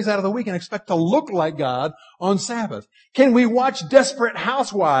 6 days out of the week and expect to look like God on Sabbath? Can we watch Desperate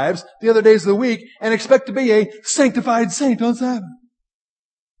Housewives the other days of the week and expect to be a sanctified saint on Sabbath?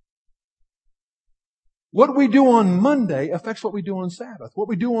 What we do on Monday affects what we do on Sabbath. What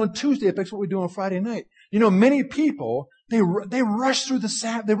we do on Tuesday affects what we do on Friday night. You know, many people, they rush through the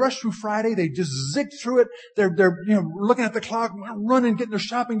Sabbath, they rush through Friday, they just zig through it. They're looking at the clock, running, getting their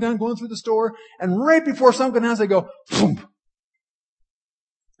shopping done, going through the store, and right before something else, they go, boom.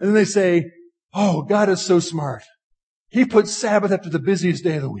 And then they say, oh, God is so smart. He put Sabbath after the busiest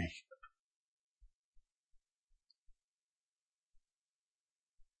day of the week.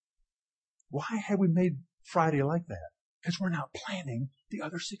 Why have we made Friday like that? Because we're not planning the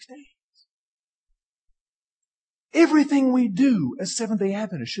other 6 days. Everything we do as Seventh-day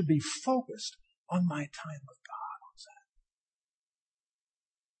Adventists should be focused on my time with God on Sabbath.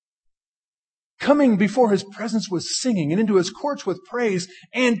 Coming before His presence with singing and into His courts with praise,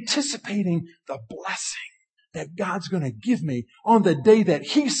 anticipating the blessing that God's going to give me on the day that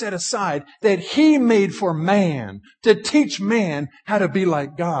He set aside, that He made for man, to teach man how to be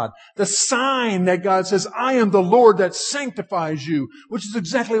like God. The sign that God says, I am the Lord that sanctifies you, which is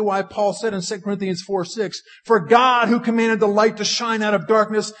exactly why Paul said in 2 Corinthians 4:6, for God who commanded the light to shine out of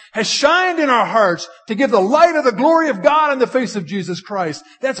darkness has shined in our hearts to give the light of the glory of God in the face of Jesus Christ.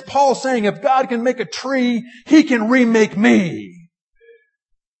 That's Paul saying, if God can make a tree, He can remake me.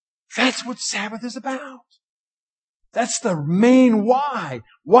 That's what Sabbath is about. That's the main why.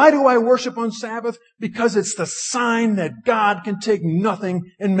 Why do I worship on Sabbath? Because it's the sign that God can take nothing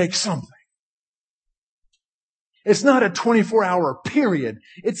and make something. It's not a 24-hour period.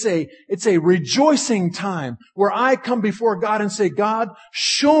 It's a rejoicing time where I come before God and say, God,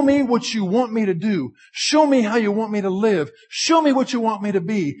 show me what you want me to do. Show me how you want me to live. Show me what you want me to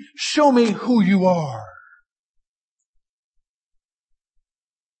be. Show me who you are.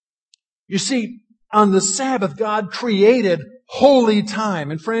 You see, on the Sabbath, God created holy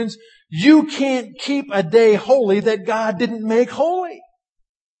time. And friends, you can't keep a day holy that God didn't make holy.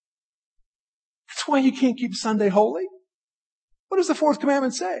 That's why you can't keep Sunday holy. What does the fourth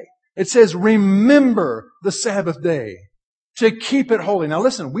commandment say? It says, remember the Sabbath day to keep it holy. Now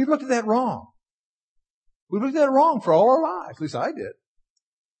listen, we've looked at that wrong. We've looked at that wrong for all our lives. At least I did.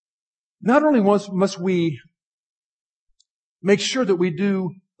 Not only must we make sure that we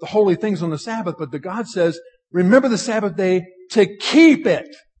do the holy things on the Sabbath, but that God says, remember the Sabbath day to keep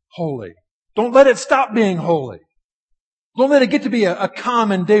it holy. Don't let it stop being holy. Don't let it get to be a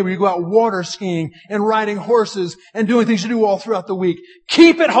common day where you go out water skiing and riding horses and doing things you do all throughout the week.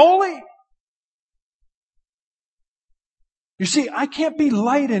 Keep it holy. You see, I can't be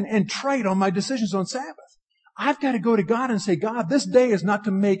light and trite on my decisions on Sabbath. I've got to go to God and say, God, this day is not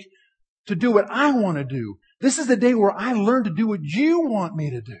to do what I want to do. This is the day where I learn to do what you want me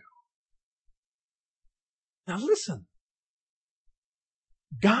to do. Now listen.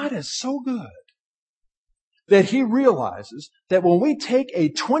 God is so good that He realizes that when we take a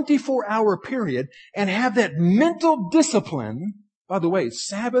 24-hour period and have that mental discipline, by the way,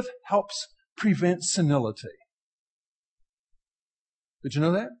 Sabbath helps prevent senility. Did you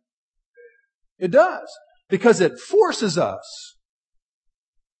know that? It does. Because it forces us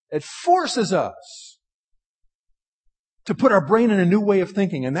to put our brain in a new way of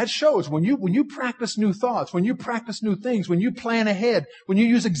thinking. And that shows when you practice new thoughts, when you practice new things, when you plan ahead, when you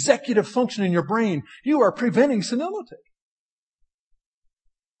use executive function in your brain, you are preventing senility.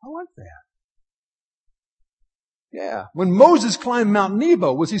 I like that. Yeah. When Moses climbed Mount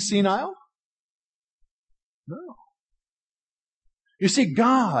Nebo, was he senile? No. You see,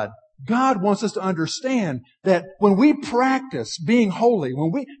 God wants us to understand that when we practice being holy,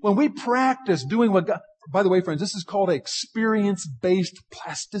 when we practice doing what God, by the way, friends, this is called experience-based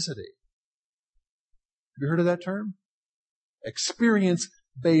plasticity. Have you heard of that term?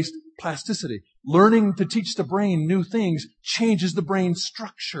 Experience-based plasticity. Learning to teach the brain new things changes the brain's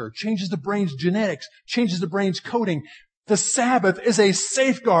structure, changes the brain's genetics, changes the brain's coding. The Sabbath is a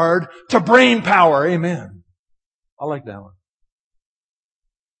safeguard to brain power. Amen. I like that one.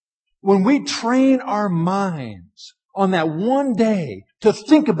 When we train our minds on that one day to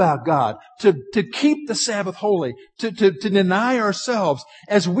think about God, to keep the Sabbath holy, to deny ourselves,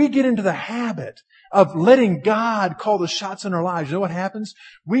 as we get into the habit of letting God call the shots in our lives, you know what happens?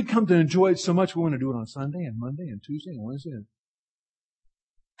 We come to enjoy it so much we want to do it on Sunday and Monday and Tuesday and Wednesday.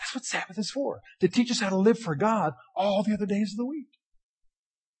 That's what Sabbath is for. To teach us how to live for God all the other days of the week.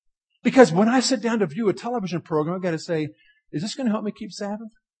 Because when I sit down to view a television program, I've got to say, is this going to help me keep Sabbath?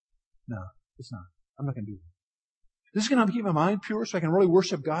 No, it's not. I'm not going to do that. This is going to help me keep my mind pure so I can really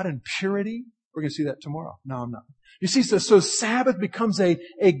worship God in purity. We're going to see that tomorrow. No, I'm not. You see, so Sabbath becomes a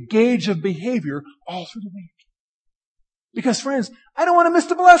gauge of behavior all through the week. Because friends, I don't want to miss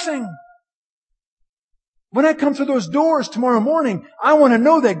the blessing. When I come through those doors tomorrow morning, I want to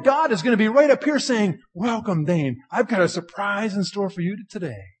know that God is going to be right up here saying, welcome, Dane. I've got a surprise in store for you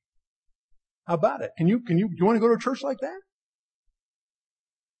today. How about it? You want to go to a church like that?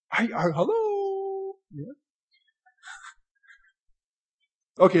 Hello? Yeah.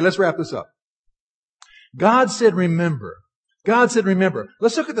 Okay, let's wrap this up. God said, remember. God said, remember.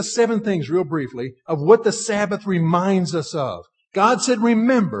 Let's look at the 7 things real briefly of what the Sabbath reminds us of. God said,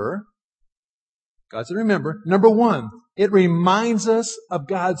 remember. God said, remember. Number 1, it reminds us of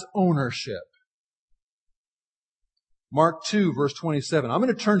God's ownership. Mark 2, verse 27. I'm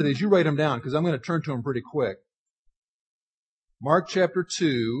going to turn to these. You write them down because I'm going to turn to them pretty quick. Mark chapter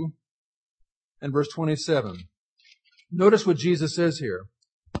 2 and verse 27. Notice what Jesus says here.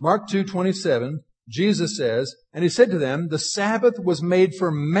 Mark 2:27, Jesus says, and He said to them, the Sabbath was made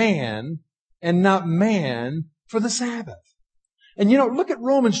for man, and not man for the Sabbath. And look at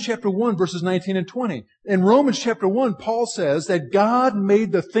Romans chapter 1, verses 19 and 20. In Romans chapter 1, Paul says that God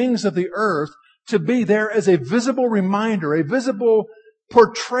made the things of the earth to be there as a visible reminder, a visible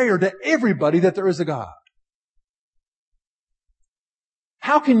portrayer to everybody that there is a God.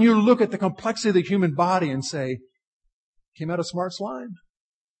 How can you look at the complexity of the human body and say, came out of smart slime?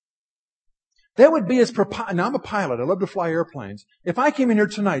 That would be as now I'm a pilot. I love to fly airplanes. If I came in here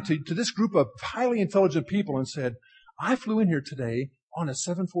tonight to this group of highly intelligent people and said, I flew in here today on a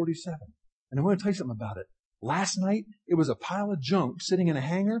 747. And I want to tell you something about it. Last night, it was a pile of junk sitting in a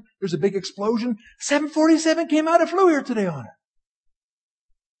hangar. There's a big explosion. 747 came out and flew here today on it.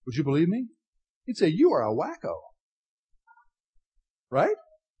 Would you believe me? You'd say, you are a wacko. Right?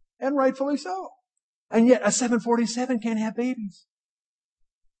 And rightfully so. And yet a 747 can't have babies.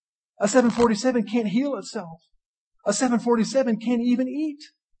 A 747 can't heal itself. A 747 can't even eat.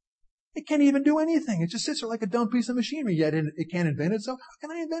 It can't even do anything. It just sits there like a dumb piece of machinery, yet it can't invent itself. How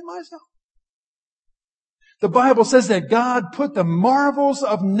can I invent myself? The Bible says that God put the marvels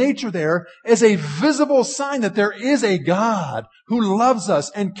of nature there as a visible sign that there is a God who loves us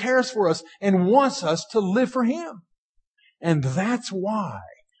and cares for us and wants us to live for Him. And that's why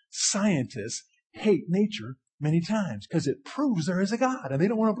scientists hate nature many times, because it proves there is a God, and they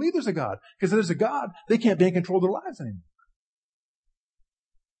don't want to believe there's a God. Because if there's a God, they can't be in control of their lives anymore.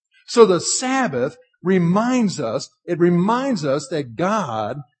 So the Sabbath reminds us that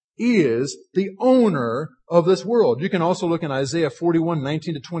God is the owner of this world. You can also look in Isaiah 41,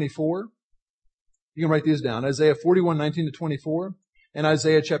 19 to 24. You can write these down. Isaiah 41, 19 to 24, and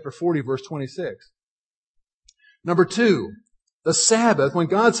Isaiah chapter 40, verse 26. Number 2, the Sabbath, when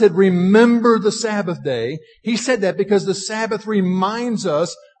God said, remember the Sabbath day, He said that because the Sabbath reminds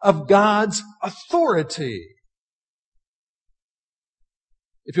us of God's authority.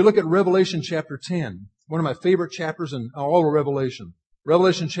 If you look at Revelation chapter 10, one of my favorite chapters in all of Revelation,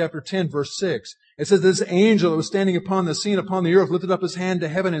 Revelation chapter 10, verse 6, it says, this angel that was standing upon the scene upon the earth lifted up his hand to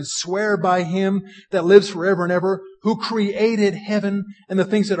heaven and sware by Him that lives forever and ever, who created heaven and the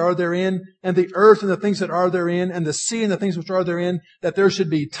things that are therein, and the earth and the things that are therein, and the sea and the things which are therein, that there should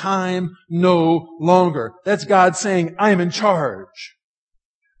be time no longer. That's God saying, I am in charge.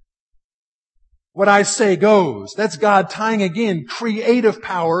 What I say goes. That's God tying again creative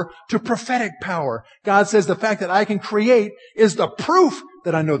power to prophetic power. God says the fact that I can create is the proof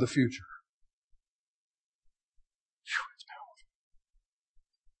that I know the future. It's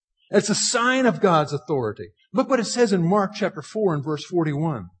powerful. It's a sign of God's authority. Look what it says in Mark chapter 4 and verse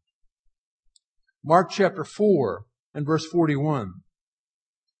 41. Mark chapter 4 and verse 41.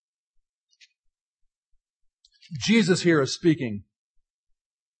 Jesus here is speaking.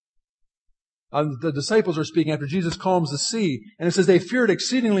 The disciples are speaking after Jesus calms the sea. And it says, they feared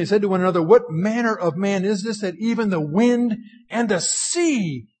exceedingly and said to one another, what manner of man is this that even the wind and the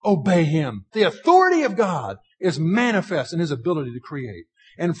sea obey Him? The authority of God is manifest in His ability to create.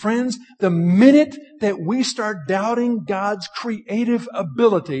 And friends, the minute that we start doubting God's creative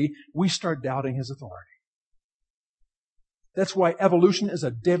ability, we start doubting His authority. That's why evolution is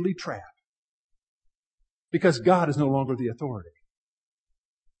a deadly trap. Because God is no longer the authority.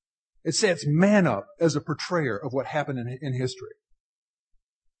 It sets man up as a portrayer of what happened in history.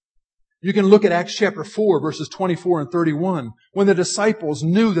 You can look at Acts chapter 4, verses 24 and 31. When the disciples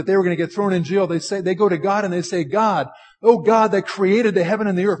knew that they were going to get thrown in jail, they go to God and they say, God, oh God that created the heaven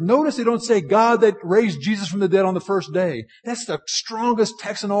and the earth. Notice they don't say God that raised Jesus from the dead on the first day. That's the strongest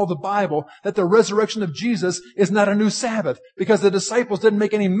text in all the Bible, that the resurrection of Jesus is not a new Sabbath, because the disciples didn't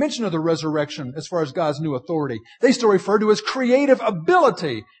make any mention of the resurrection as far as God's new authority. They still refer to His creative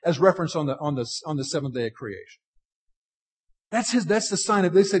ability as reference on the seventh day of creation. That's the sign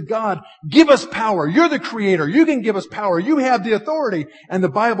of, they said, God, give us power. You're the creator. You can give us power. You have the authority. And the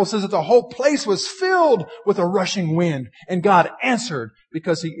Bible says that the whole place was filled with a rushing wind. And God answered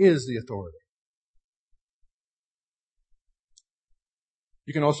because He is the authority.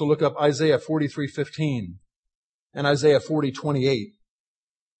 You can also look up Isaiah 43:15 and Isaiah 40:28.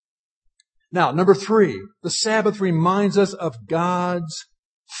 Now, number 3, the Sabbath reminds us of God's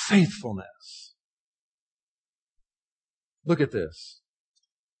faithfulness. Look at this.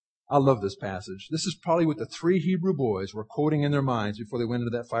 I love this passage. This is probably what the 3 Hebrew boys were quoting in their minds before they went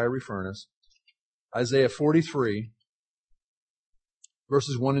into that fiery furnace. Isaiah 43,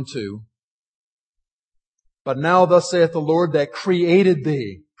 verses 1 and 2. But now thus saith the Lord that created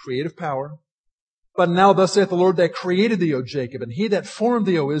thee, creative power. But now thus saith the Lord that created thee, O Jacob, and He that formed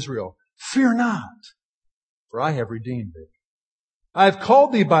thee, O Israel, fear not, for I have redeemed thee. I have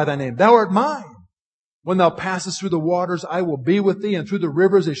called thee by thy name. Thou art mine. When thou passest through the waters, I will be with thee, and through the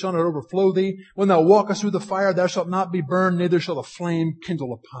rivers they shall not overflow thee. When thou walkest through the fire, thou shalt not be burned, neither shall a flame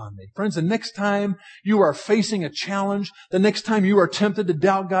kindle upon thee. Friends, the next time you are facing a challenge, the next time you are tempted to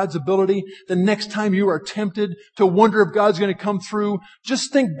doubt God's ability, the next time you are tempted to wonder if God's going to come through,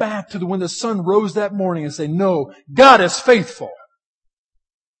 just think back to when the sun rose that morning and say, no, God is faithful.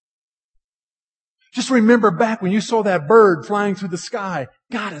 Just remember back when you saw that bird flying through the sky.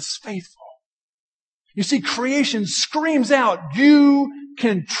 God is faithful. You see, creation screams out, you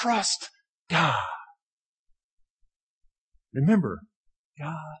can trust God. Remember,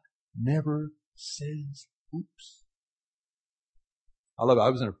 God never says oops. I love it. I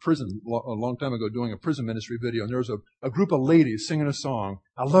was in a prison a long time ago doing a prison ministry video, and there was a group of ladies singing a song.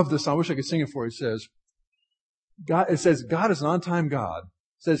 I love this song. I wish I could sing it for you. It says, God is an on-time God.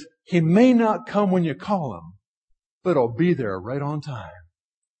 It says, He may not come when you call Him, but He'll be there right on time.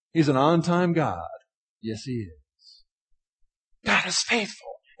 He's an on-time God. Yes, He is. God is faithful.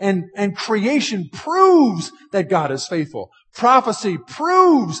 And creation proves that God is faithful. Prophecy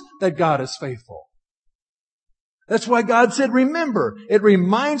proves that God is faithful. That's why God said, remember. It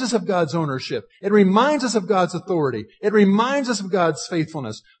reminds us of God's ownership. It reminds us of God's authority. It reminds us of God's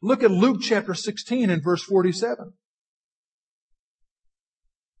faithfulness. Look at Luke chapter 16 and verse 47.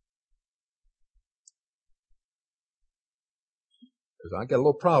 I got a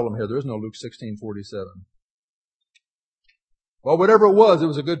little problem here. There is no Luke 16:47. Well, whatever it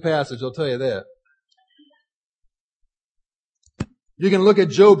was a good passage, I'll tell you that. You can look at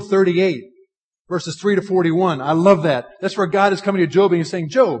Job 38, verses 3 to 41. I love that. That's where God is coming to Job and He's saying,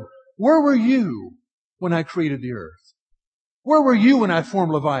 Job, where were you when I created the earth? Where were you when I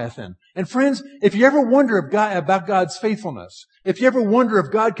formed Leviathan? And friends, if you ever wonder about God's faithfulness, if you ever wonder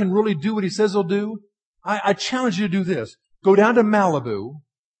if God can really do what He says He'll do, I challenge you to do this. Go down to Malibu,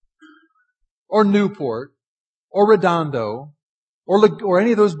 or Newport, or Redondo, or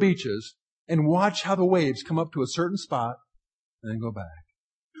any of those beaches, and watch how the waves come up to a certain spot and then go back.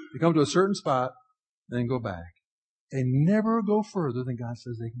 They come to a certain spot and then go back. They never go further than God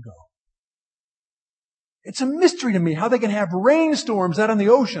says they can go. It's a mystery to me how they can have rainstorms out on the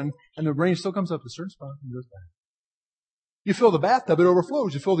ocean and the rain still comes up to a certain spot and goes back. You fill the bathtub, it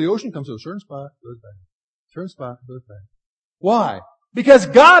overflows. You fill the ocean, comes to a certain spot, goes back. Certain spot, goes back. Why? Because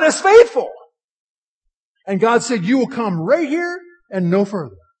God is faithful. And God said, you will come right here and no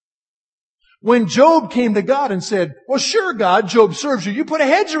further. When Job came to God and said, well, sure, God, Job serves you. You put a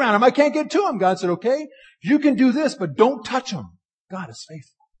hedge around him. I can't get to him. God said, okay, you can do this, but don't touch him. God is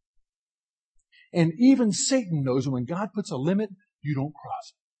faithful. And even Satan knows when God puts a limit, you don't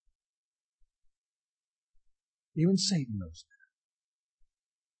cross it. Even Satan knows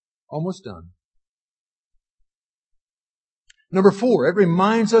that. Almost done. Number 4, it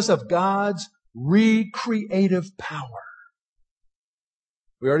reminds us of God's recreative power.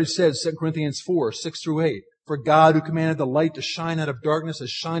 We already said 2 Corinthians 4, 6 through 8. For God who commanded the light to shine out of darkness has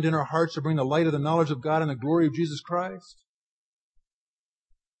shined in our hearts to bring the light of the knowledge of God and the glory of Jesus Christ.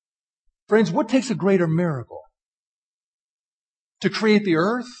 Friends, what takes a greater miracle? To create the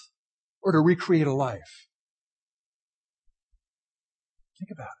earth or to recreate a life?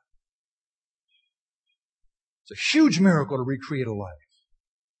 Think about it. It's a huge miracle to recreate a life.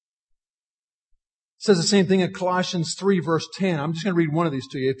 It says the same thing in Colossians 3 verse 10. I'm just going to read one of these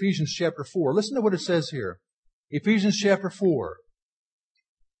to you. Ephesians chapter 4. Listen to what it says here. Ephesians chapter 4.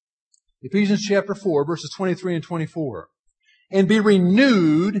 Ephesians chapter 4 verses 23 and 24. And be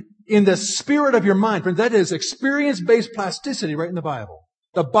renewed in the spirit of your mind. Friends, that is experience-based plasticity right in the Bible.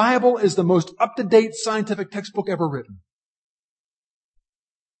 The Bible is the most up-to-date scientific textbook ever written.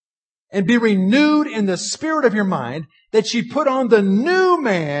 And be renewed in the spirit of your mind, that ye put on the new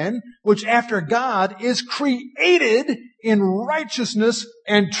man, which after God is created in righteousness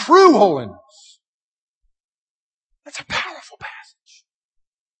and true holiness. That's a powerful passage.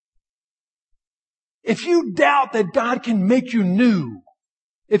 If you doubt that God can make you new,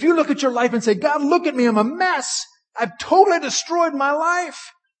 if you look at your life and say, God, look at me, I'm a mess. I've totally destroyed my life.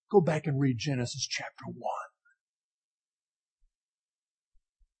 Go back and read Genesis chapter 1.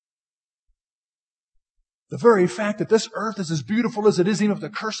 The very fact that this earth is as beautiful as it is, even with the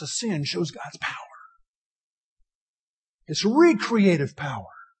curse of sin, shows God's power. It's recreative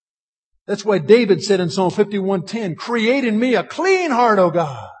power. That's why David said in Psalm 51:10, create in me a clean heart, O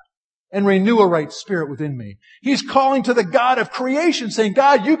God, and renew a right spirit within me. He's calling to the God of creation, saying,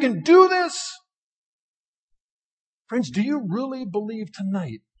 God, you can do this. Friends, do you really believe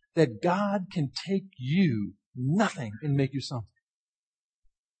tonight that God can take you, nothing, and make you something?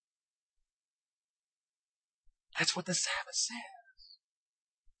 That's what the Sabbath says.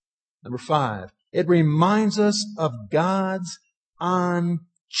 Number 5, It reminds us of God's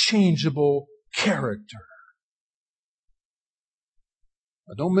unchangeable character.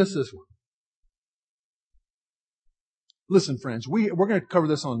 Now, don't miss this one. Listen, friends, we're going to cover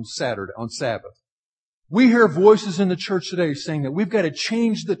this on Saturday, on Sabbath. We hear voices in the church today saying that we've got to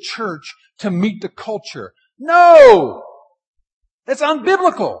change the church to meet the culture. No! That's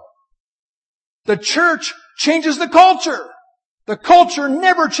unbiblical. The church changes the culture. The culture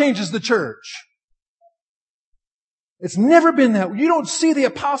never changes the church. It's never been that way. You don't see the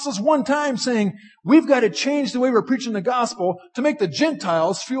apostles one time saying, we've got to change the way we're preaching the gospel to make the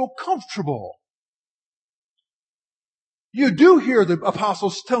Gentiles feel comfortable. You do hear the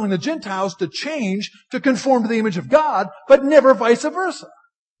apostles telling the Gentiles to change to conform to the image of God, but never vice versa.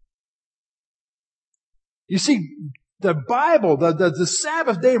 You see, the Bible, the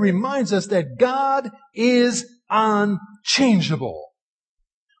Sabbath day reminds us that God is unchangeable.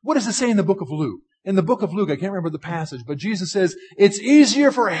 What does it say in the book of Luke? In the book of Luke, I can't remember the passage, but Jesus says, it's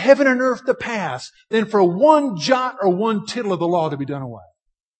easier for heaven and earth to pass than for one jot or one tittle of the law to be done away.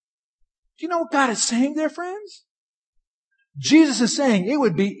 Do you know what God is saying there, friends? Jesus is saying it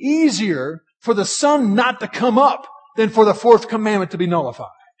would be easier for the sun not to come up than for the fourth commandment to be nullified.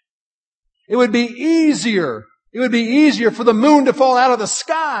 It would be easier for the moon to fall out of the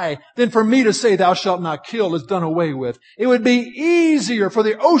sky than for me to say, thou shalt not kill is done away with. It would be easier for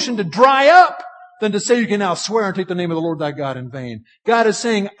the ocean to dry up than to say you can now swear and take the name of the Lord thy God in vain. God is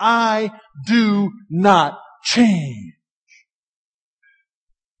saying, I do not change.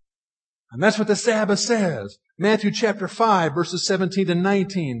 And that's what the Sabbath says. Matthew chapter 5, verses 17 to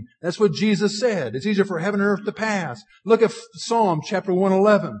 19. That's what Jesus said. It's easier for heaven and earth to pass. Look at Psalm chapter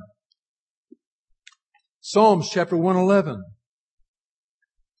 111. Psalms chapter 111.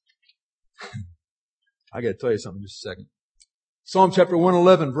 I got to tell you something in just a second. Psalm chapter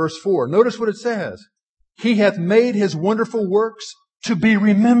 111, verse 4. Notice what it says. He hath made his wonderful works to be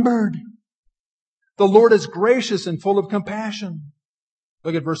remembered. The Lord is gracious and full of compassion.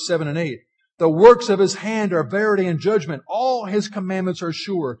 Look at verse 7 and 8. The works of his hand are verity and judgment. All his commandments are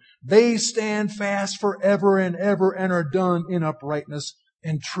sure. They stand fast forever and ever and are done in uprightness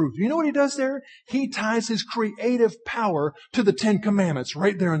and truth. You know what he does there? He ties his creative power to the 10 Commandments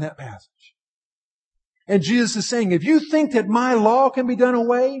right there in that passage. And Jesus is saying, if you think that my law can be done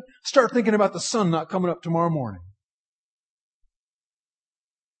away, start thinking about the sun not coming up tomorrow morning.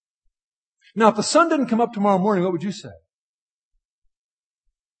 Now, if the sun didn't come up tomorrow morning, what would you say?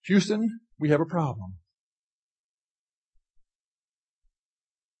 Houston, we have a problem.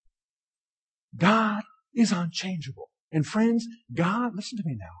 God is unchangeable. And friends, God, listen to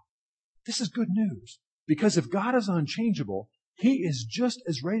me now. This is good news. Because if God is unchangeable, He is just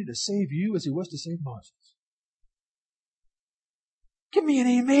as ready to save you as He was to save Moses. Give me an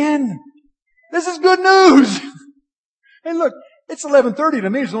amen. This is good news. Hey, look, it's 11:30 to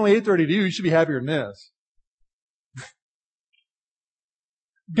me. It's only 8:30 to you. You should be happier than this.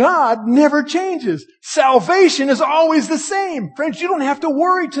 God never changes. Salvation is always the same. Friends, you don't have to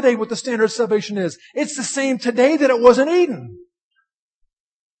worry today what the standard of salvation is. It's the same today that it was in Eden.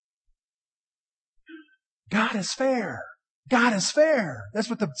 God is fair. God is fair. That's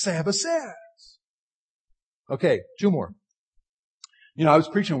what the Sabbath says. Okay, 2 more. You know, I was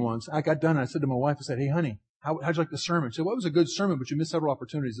preaching once. I got done and I said to my wife, I said, hey, honey, how'd you like the sermon? She said, well, it was a good sermon, but you missed several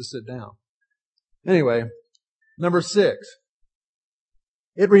opportunities to sit down. Anyway, number 6.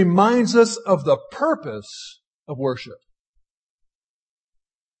 It reminds us of the purpose of worship.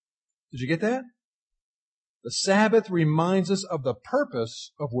 Did you get that? The Sabbath reminds us of the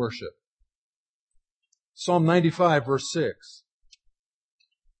purpose of worship. Psalm 95, verse 6.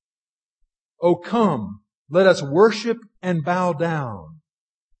 O come, let us worship and bow down.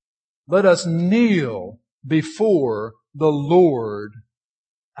 Let us kneel before the Lord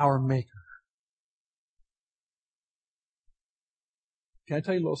our Maker. Can I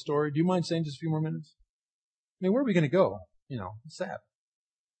tell you a little story? Do you mind saying just a few more minutes? I mean, where are we going to go? You know, it's sad.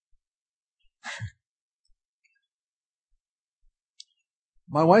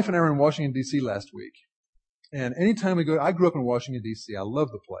 My wife and I were in Washington, D.C. last week. And anytime we go, I grew up in Washington, D.C. I love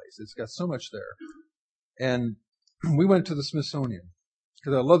the place. It's got so much there. And we went to the Smithsonian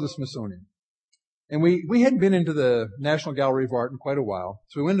because I love the Smithsonian. And we hadn't been into the National Gallery of Art in quite a while.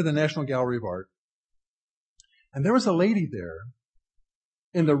 So we went to the National Gallery of Art. And there was a lady there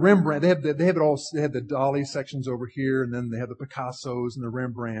in the Rembrandt. They have it all. They have the Dali sections over here, and then they have the Picassos and the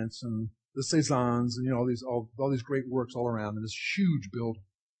Rembrandts and the Cézannes, and you know all these great works all around in this huge building.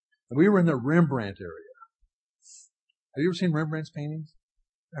 And we were in the Rembrandt area. Have you ever seen Rembrandt's paintings?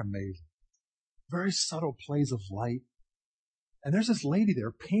 They're amazing. Very subtle plays of light. And there's this lady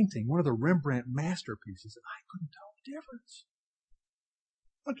there painting one of the Rembrandt masterpieces, and I couldn't tell the difference.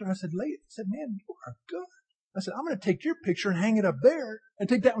 I looked at her, I said, man, you are good. I said, I'm going to take your picture and hang it up there and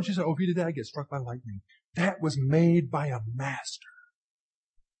take that one. She said, oh, if you did that, I'd get struck by lightning. That was made by a master.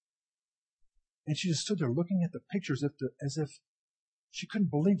 And she just stood there looking at the pictures as if she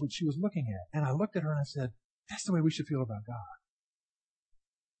couldn't believe what she was looking at. And I looked at her and I said, that's the way we should feel about God.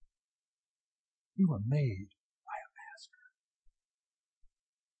 We were made by a master.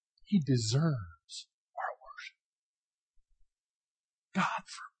 He deserves our worship. God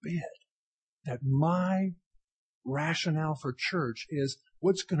forbid that my rationale for church is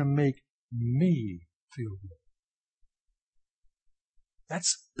what's going to make me feel good.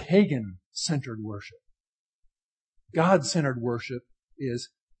 That's pagan-centered worship. God-centered worship is,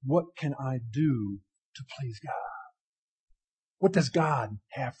 what can I do to please God? What does God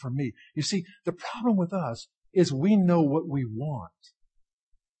have for me? You see, the problem with us is we know what we want,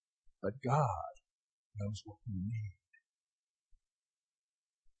 but God knows what we need.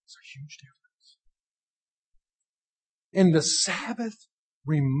 It's a huge difference. And the Sabbath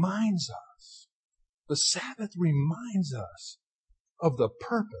reminds us of the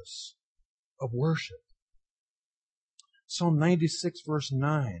purpose of worship. Psalm 96 verse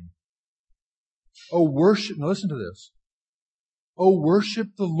 9. Oh, worship, now listen to this. Oh,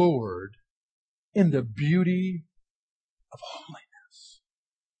 worship the Lord in the beauty of holiness.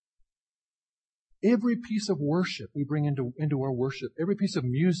 Every piece of worship we bring into our worship, every piece of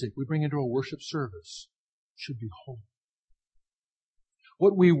music we bring into our worship service should be holy.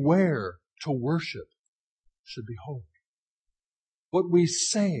 What we wear to worship should be holy. What we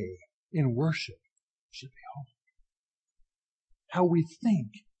say in worship should be holy. How we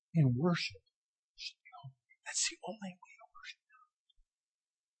think in worship should be holy. That's the only way to worship God.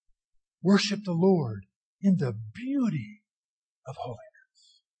 Worship the Lord in the beauty of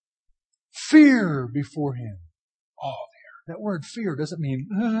holiness. Fear before Him all there. That word fear doesn't mean,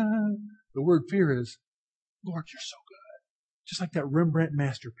 the word fear is, Lord, you're so good. Just like that Rembrandt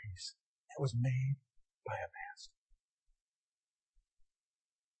masterpiece that was made by a master.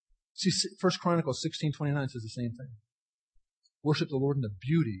 See, 1 Chronicles 16:29 says the same thing. Worship the Lord in the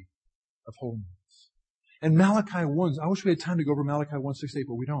beauty of holiness. And Malachi 1, I wish we had time to go over Malachi 1:6-8,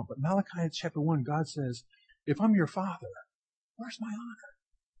 but we don't. But Malachi chapter 1, God says, if I'm your father, where's my honor?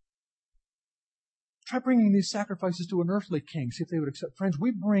 Try bringing these sacrifices to an earthly king, see if they would accept. Friends,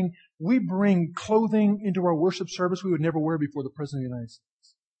 we bring clothing into our worship service we would never wear before the President of the United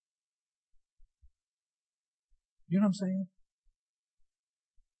States. You know what I'm saying?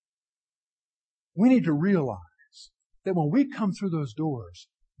 We need to realize that when we come through those doors,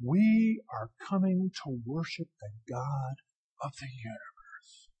 we are coming to worship the God of the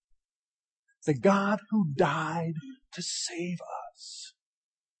universe. The God who died to save us.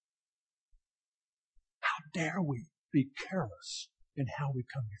 How dare we be careless in how we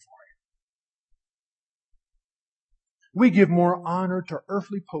come before Him? We give more honor to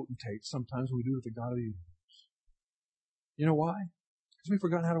earthly potentates sometimes than we do to the God of the universe. You know why? Because we've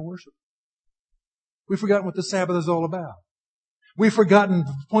forgotten how to worship. We've forgotten what the Sabbath is all about. We've forgotten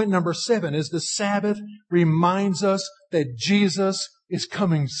point number 7 is the Sabbath reminds us that Jesus is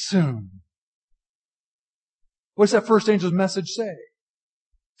coming soon. What's that first angel's message say?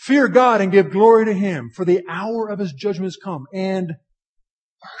 Fear God and give glory to Him, for the hour of His judgment has come, and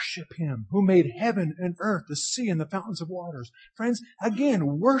worship Him who made heaven and earth, the sea and the fountains of waters. Friends,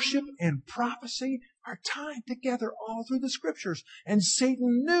 again, worship and prophecy are tied together all through the Scriptures. And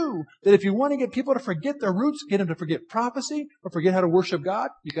Satan knew that if you want to get people to forget their roots, get them to forget prophecy or forget how to worship God,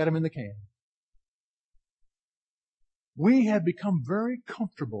 you got them in the can. We have become very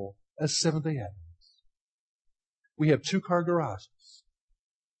comfortable as Seventh-day Adventists. We have 2-car garages.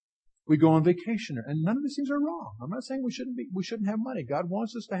 We go on vacation, and none of these things are wrong. I'm not saying we shouldn't have money. God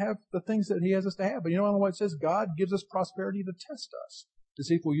wants us to have the things that He has us to have. But you know what it says? God gives us prosperity to test us, to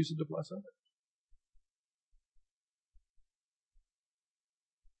see if we'll use it to bless others.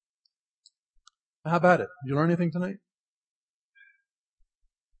 How about it? Did you learn anything tonight?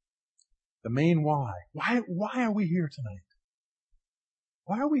 The main why. Why are we here tonight?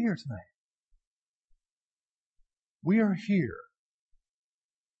 Why are we here tonight? We are here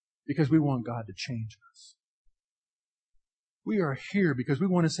because we want God to change us. We are here because we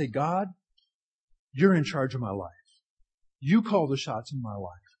want to say, God, you're in charge of my life. You call the shots in my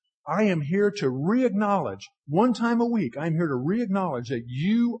life. I am here to re-acknowledge, one time a week, I'm here to re-acknowledge that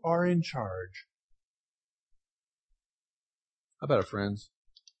you are in charge. How about it, friends?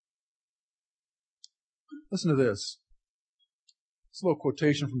 Listen to this. It's a little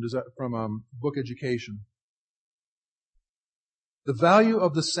quotation from Book Education. The value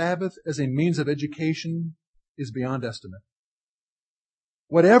of the Sabbath as a means of education is beyond estimate.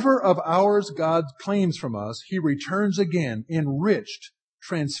 Whatever of ours God claims from us, He returns again, enriched,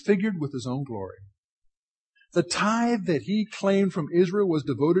 transfigured with His own glory. The tithe that He claimed from Israel was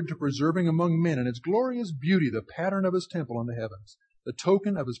devoted to preserving among men in its glorious beauty the pattern of His temple in the heavens, the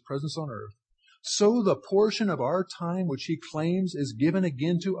token of His presence on earth. So the portion of our time which He claims is given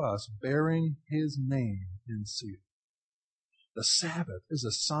again to us, bearing His name in seal. The Sabbath is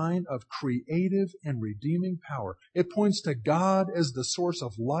a sign of creative and redeeming power. It points to God as the source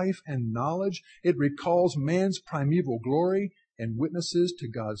of life and knowledge. It recalls man's primeval glory and witnesses to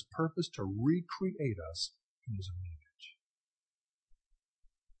God's purpose to recreate us in His own image.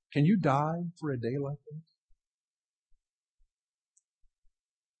 Can you die for a day like this?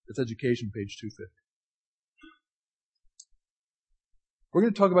 That's Education, page 250. We're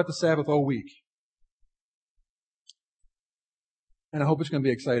going to talk about the Sabbath all week. And I hope it's going to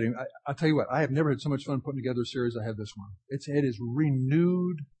be exciting. I'll tell you what, I have never had so much fun putting together a series as I have this one. It has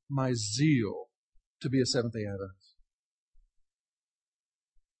renewed my zeal to be a Seventh-day Adventist.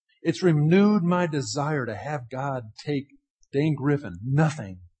 It's renewed my desire to have God take Dane Griffin,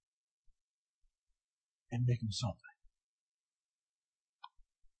 nothing, and make him something.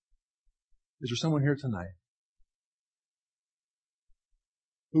 Is there someone here tonight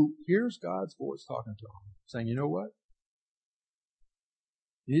who hears God's voice talking to him, saying, you know what?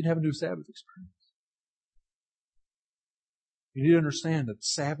 You need to have a new Sabbath experience. You need to understand that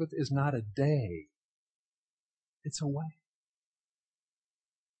Sabbath is not a day. It's a way.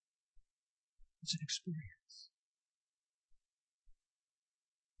 It's an experience.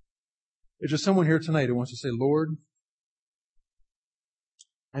 Is there someone here tonight who wants to say, Lord,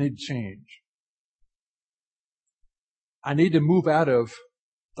 I need to change. I need to move out of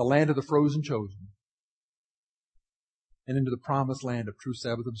the land of the frozen chosen and into the promised land of true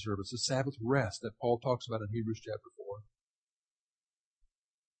Sabbath observance, the Sabbath rest that Paul talks about in Hebrews chapter 4.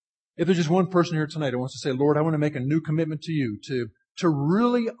 If there's just one person here tonight who wants to say, Lord, I want to make a new commitment to you to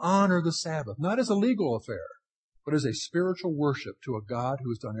really honor the Sabbath, not as a legal affair, but as a spiritual worship to a God who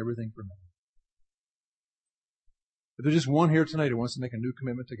has done everything for me. If there's just one here tonight who wants to make a new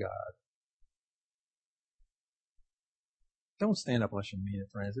commitment to God, don't stand up unless you mean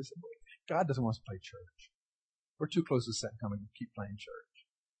it, friends. God doesn't want us to play church. We're too close to set coming to keep playing church.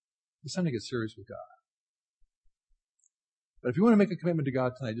 It's time to get serious with God. But if you want to make a commitment to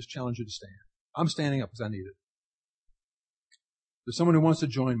God tonight, I just challenge you to stand. I'm standing up because I need it. There's someone who wants to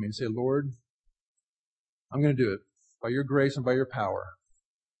join me and say, Lord, I'm going to do it by your grace and by your power.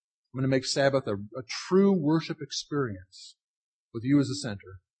 I'm going to make Sabbath a true worship experience with you as the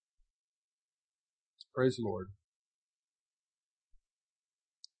center. Praise the Lord.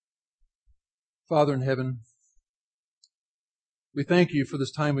 Father in heaven, we thank you for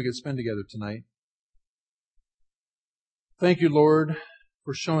this time we get to spend together tonight. Thank you, Lord,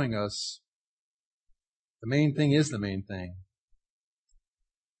 for showing us the main thing is the main thing.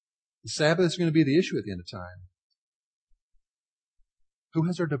 The Sabbath is going to be the issue at the end of time. Who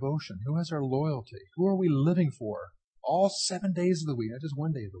has our devotion? Who has our loyalty? Who are we living for? All 7 days of the week, not just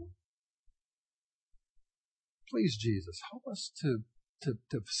one day of the week. Please, Jesus, help us to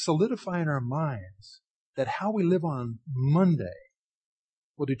solidify in our minds that how we live on Monday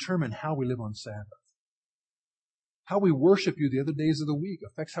will determine how we live on Sabbath. How we worship you the other days of the week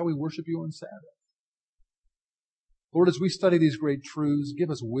affects how we worship you on Sabbath. Lord, as we study these great truths, give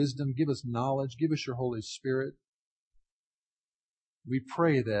us wisdom, give us knowledge, give us your Holy Spirit. We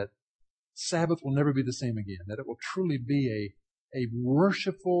pray that Sabbath will never be the same again, that it will truly be a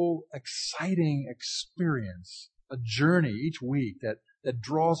worshipful, exciting experience, a journey each week that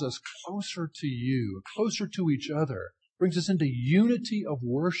draws us closer to you, closer to each other, brings us into unity of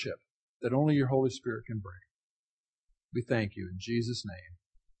worship that only your Holy Spirit can bring. We thank you in Jesus' name.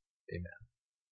 Amen.